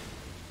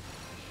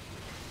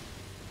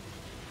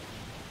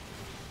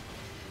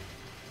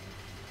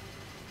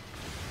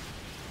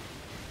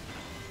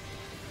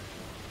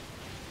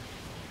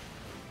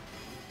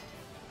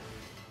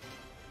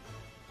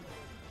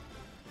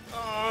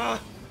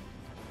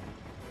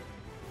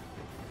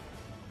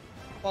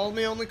 Follow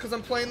me only because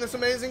I'm playing this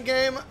amazing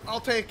game?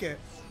 I'll take it.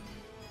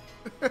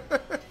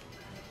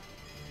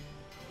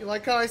 You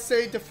like how I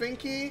say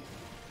Definky?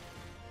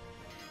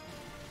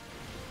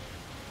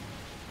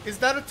 Is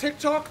that a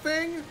TikTok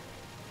thing?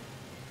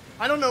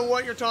 I don't know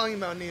what you're talking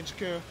about,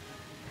 Nijiku.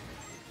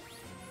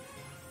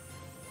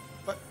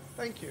 But,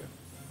 thank you.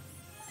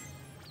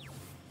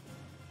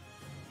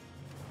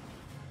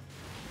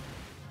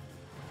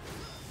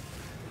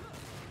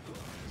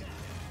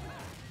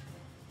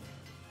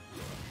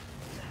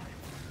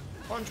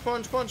 Punch,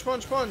 punch, punch,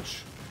 punch,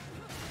 punch.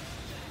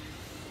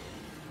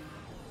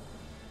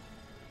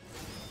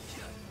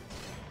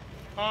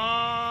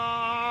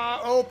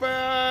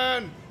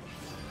 Open!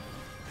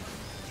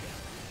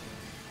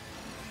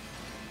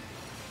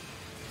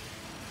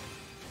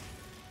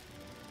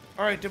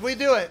 Alright, did we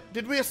do it?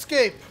 Did we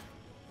escape?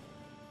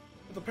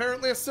 With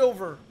apparently a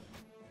silver.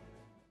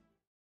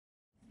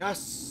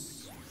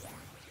 Yes.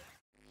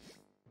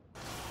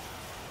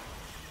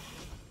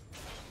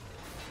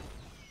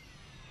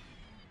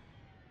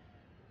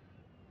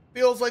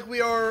 feels like we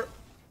are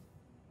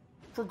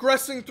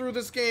progressing through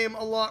this game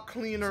a lot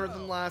cleaner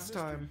than last Mr.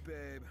 time.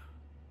 Babe,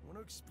 want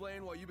to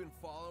explain why you've been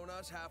following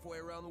us halfway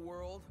around the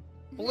world?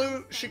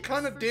 Blue, she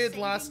kind of did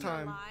last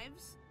time.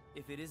 Lives?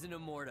 If it isn't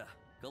Immorta,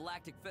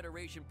 Galactic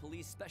Federation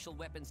Police Special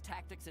Weapons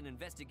Tactics and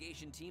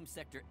Investigation Team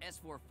Sector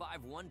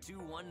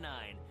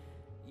S451219.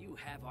 You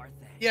have our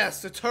thanks.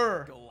 Yes, it's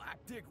her.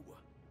 Galactic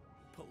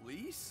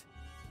Police?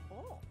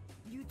 Oh,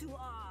 you two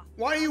are.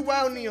 Why are you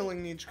wow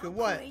kneeling, Nichika?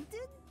 What?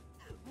 Acquainted?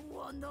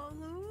 Wonder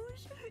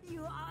Rouge,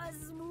 you are a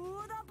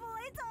smooth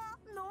operator,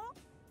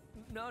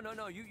 no?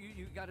 No,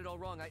 you got it all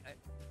wrong. I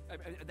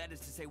that is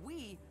to say,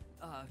 we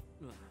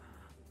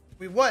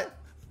what?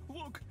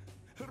 Look,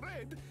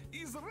 red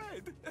is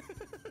red.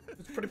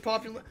 It's pretty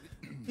popular.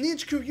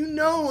 Nichku, you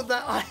know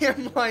that I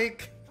am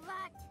like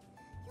What?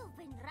 You've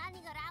been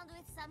running around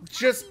with some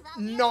just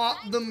puppy while you're not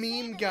trying the to save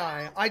meme the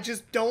guy. world. I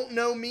just don't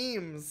know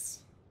memes.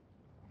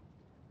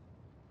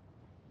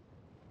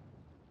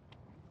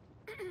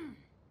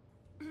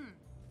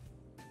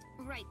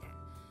 Right then.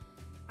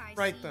 I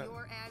Right see then.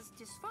 you're as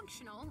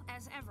dysfunctional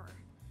as ever.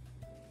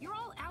 You're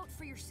all out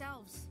for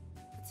yourselves.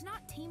 It's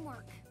not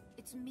teamwork.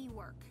 It's me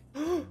work.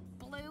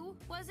 Blue,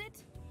 was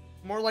it?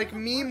 More like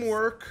meme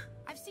work.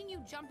 I've seen you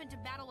jump into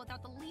battle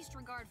without the least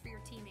regard for your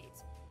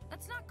teammates.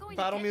 That's not going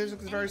Battle to get music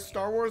you is very anywhere.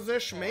 Star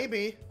Wars-ish,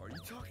 maybe. Are you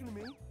talking to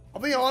me?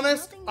 I'll be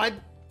honest,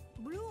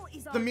 Blue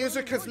is the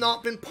music has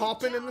not been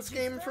popping in this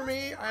game for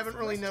me. I haven't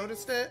really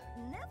noticed it,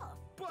 Never.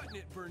 Button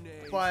it,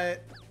 Bernays.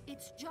 but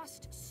It's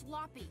just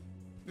sloppy.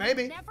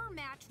 maybe. Never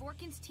match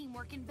Vorkin's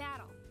teamwork in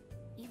battle,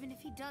 even if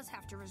he does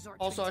have to resort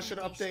Also, to I should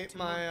intimidation update to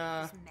my,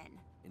 motivate his men.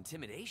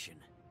 intimidation.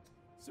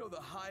 So the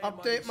high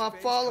Update my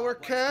space follower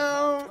complex is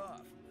all count.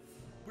 tough.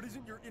 But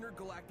isn't your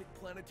intergalactic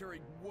planetary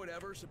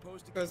whatever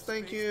supposed to keep Because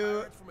thank space you,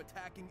 pirates from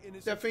attacking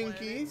innocent Definky.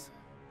 planets?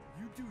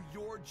 You do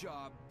your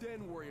job,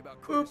 then worry about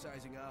Boop.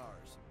 criticizing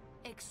ours.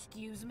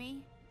 Excuse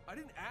me? I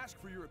didn't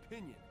ask for your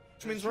opinion.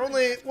 Which means we're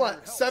only,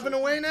 what, 7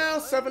 away now?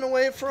 7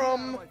 away Get out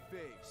from of my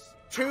face.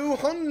 2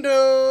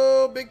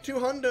 hundo. Big 2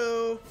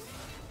 hundo.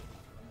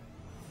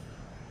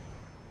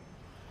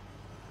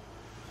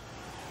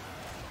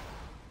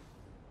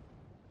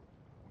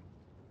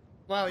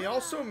 Wow,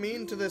 y'all so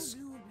mean to this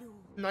Blue.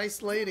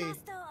 nice lady.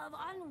 Master of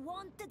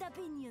unwanted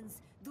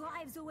opinions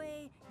drives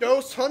away.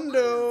 Dos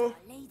hundo.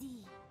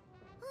 Lady.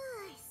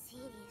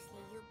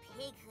 Seriously, you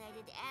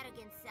pig-headed,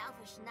 arrogant,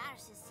 selfish,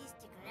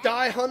 narcissistic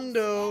Die rat.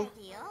 hundo.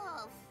 Back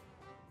off.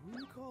 Who are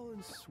you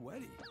calling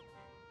sweaty?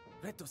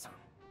 Reto-san,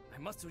 I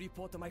must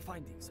report my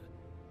findings.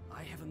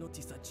 I have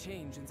noticed a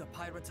change in the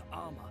pirates'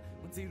 armor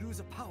when they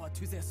lose power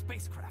to their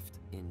spacecraft.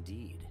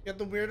 Indeed. You had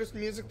the weirdest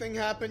music thing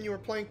happen. You were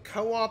playing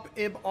co-op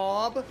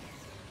Ib-Ob.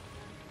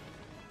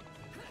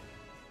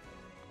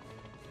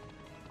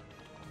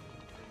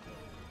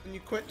 And you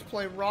quit to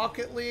play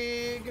Rocket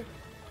League.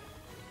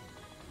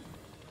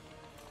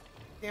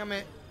 Damn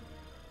it.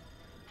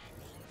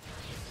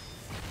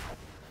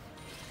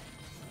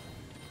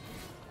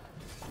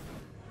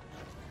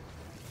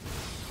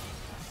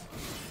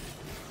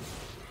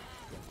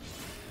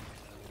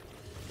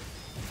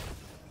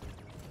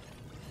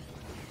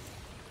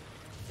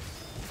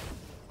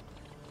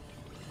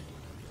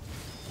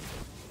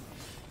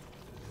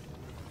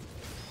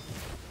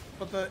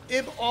 But the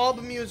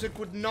Ib-Ob music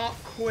would not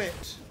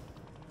quit.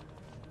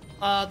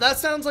 That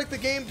sounds like the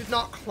game did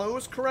not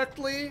close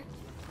correctly.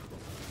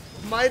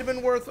 Might have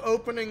been worth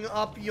opening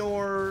up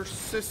your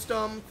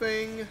system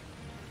thing.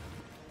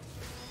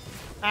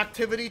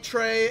 Activity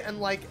tray and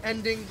like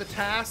ending the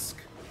task.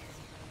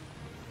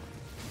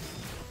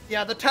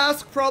 Yeah, the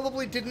task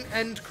probably didn't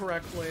end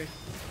correctly.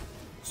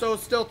 So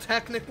it's still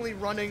technically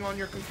running on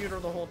your computer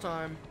the whole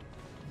time.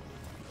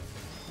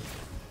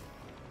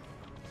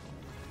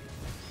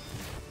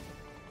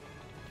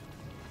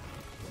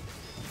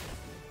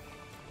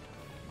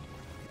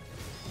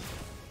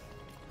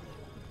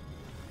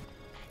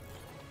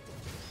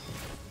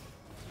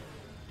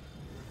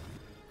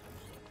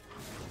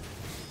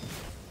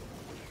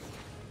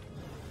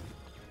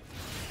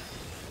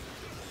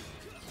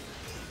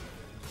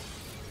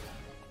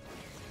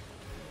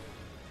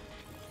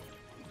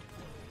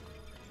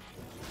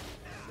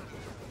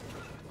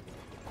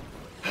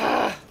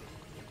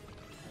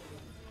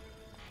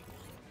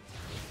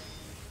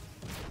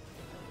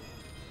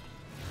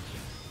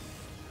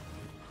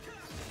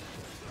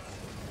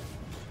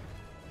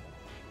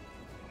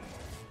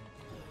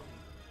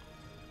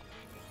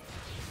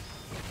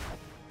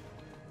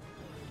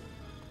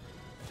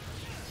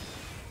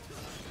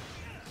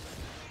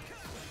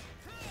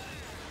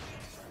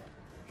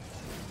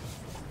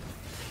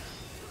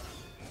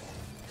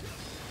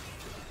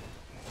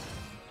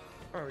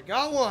 Alright, we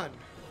got one.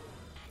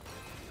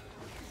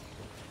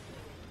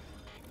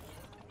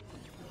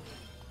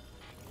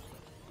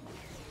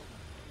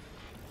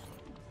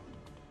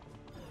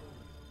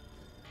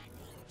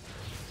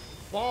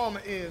 Bomb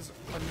is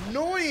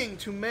annoying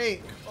to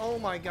make. Oh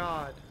my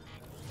god.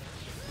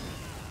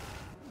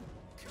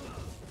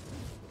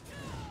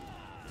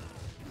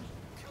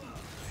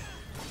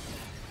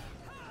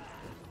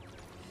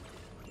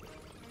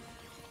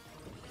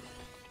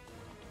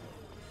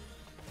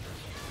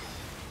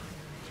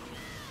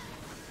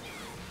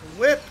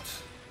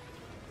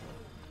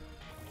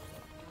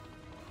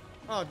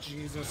 Oh,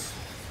 Jesus.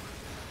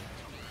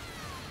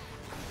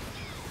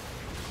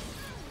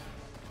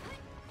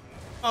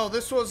 Oh,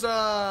 this was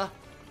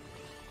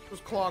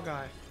Claw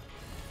Guy.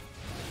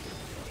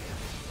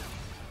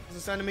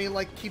 This enemy,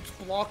 like, keeps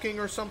blocking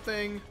or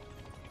something.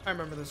 I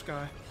remember this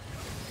guy.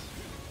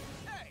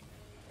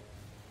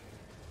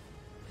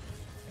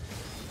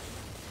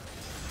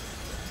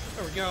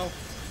 There we go.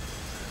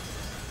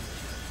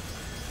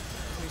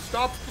 When he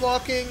stops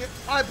blocking,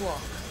 I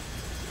block.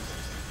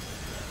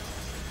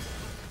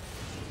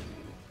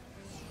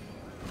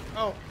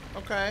 Oh,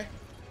 okay.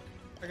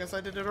 I guess I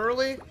did it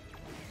early.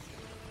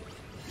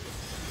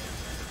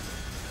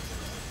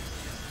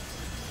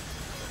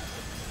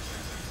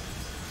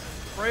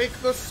 Break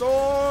the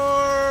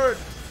sword!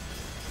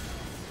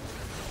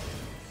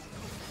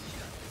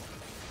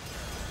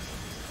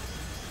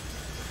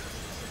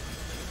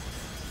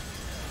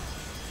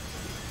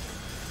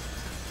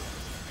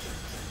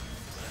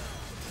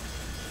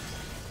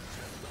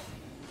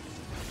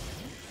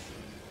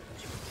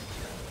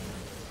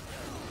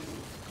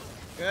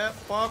 Get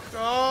fucked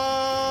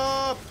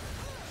up!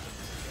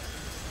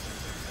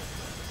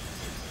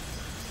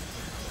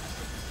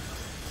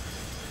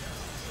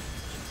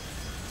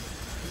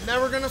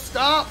 Never gonna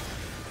stop!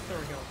 There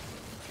we go.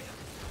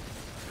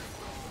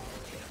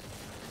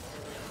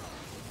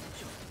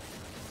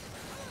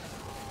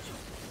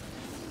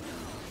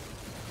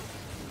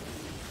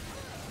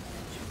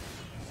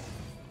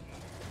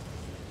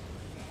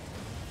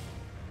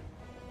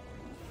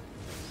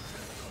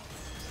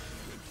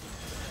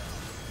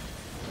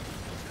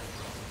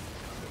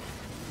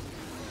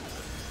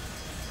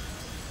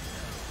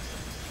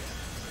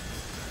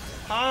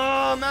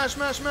 Ah, mash,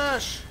 mash,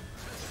 mash!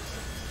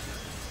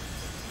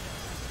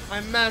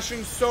 I'm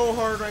mashing so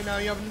hard right now,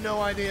 you have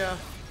no idea.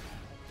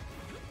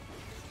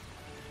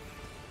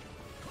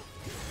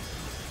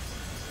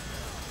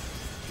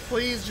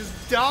 Please,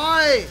 just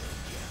die!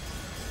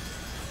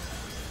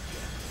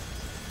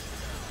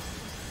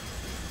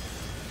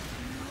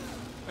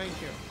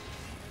 Thank you.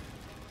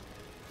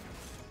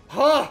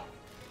 Huh!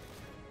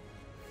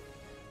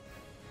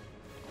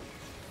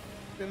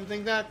 Didn't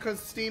think that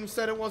because Steam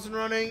said it wasn't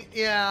running.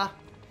 Yeah.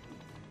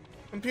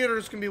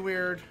 Computers can be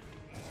weird.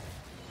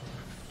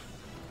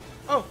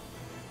 Oh.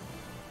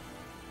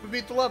 We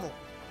beat the level.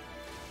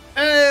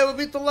 Hey, we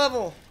beat the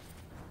level.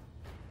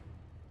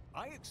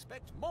 I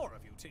expect more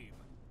of you, team.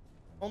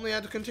 Only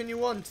had to continue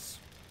once.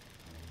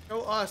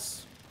 Go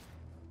us.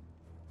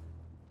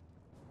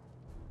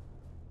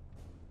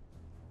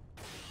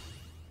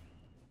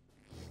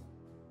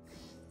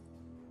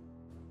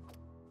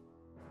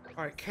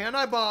 Alright, can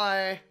I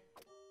buy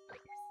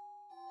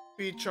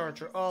speed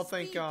charger? Oh,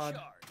 thank God.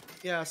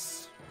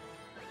 Yes.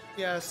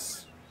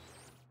 Yes.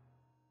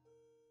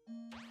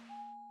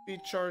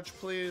 Speed charge,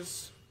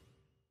 please.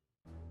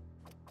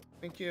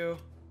 Thank you.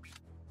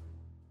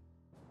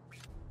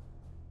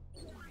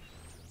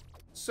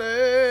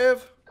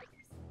 Save.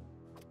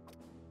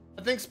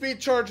 I think speed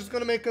charge is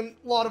going to make a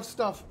lot of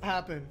stuff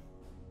happen.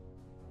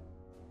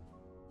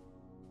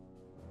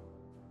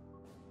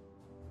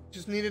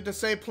 Just needed to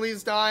say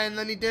please die and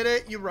then he did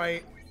it. You're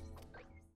right.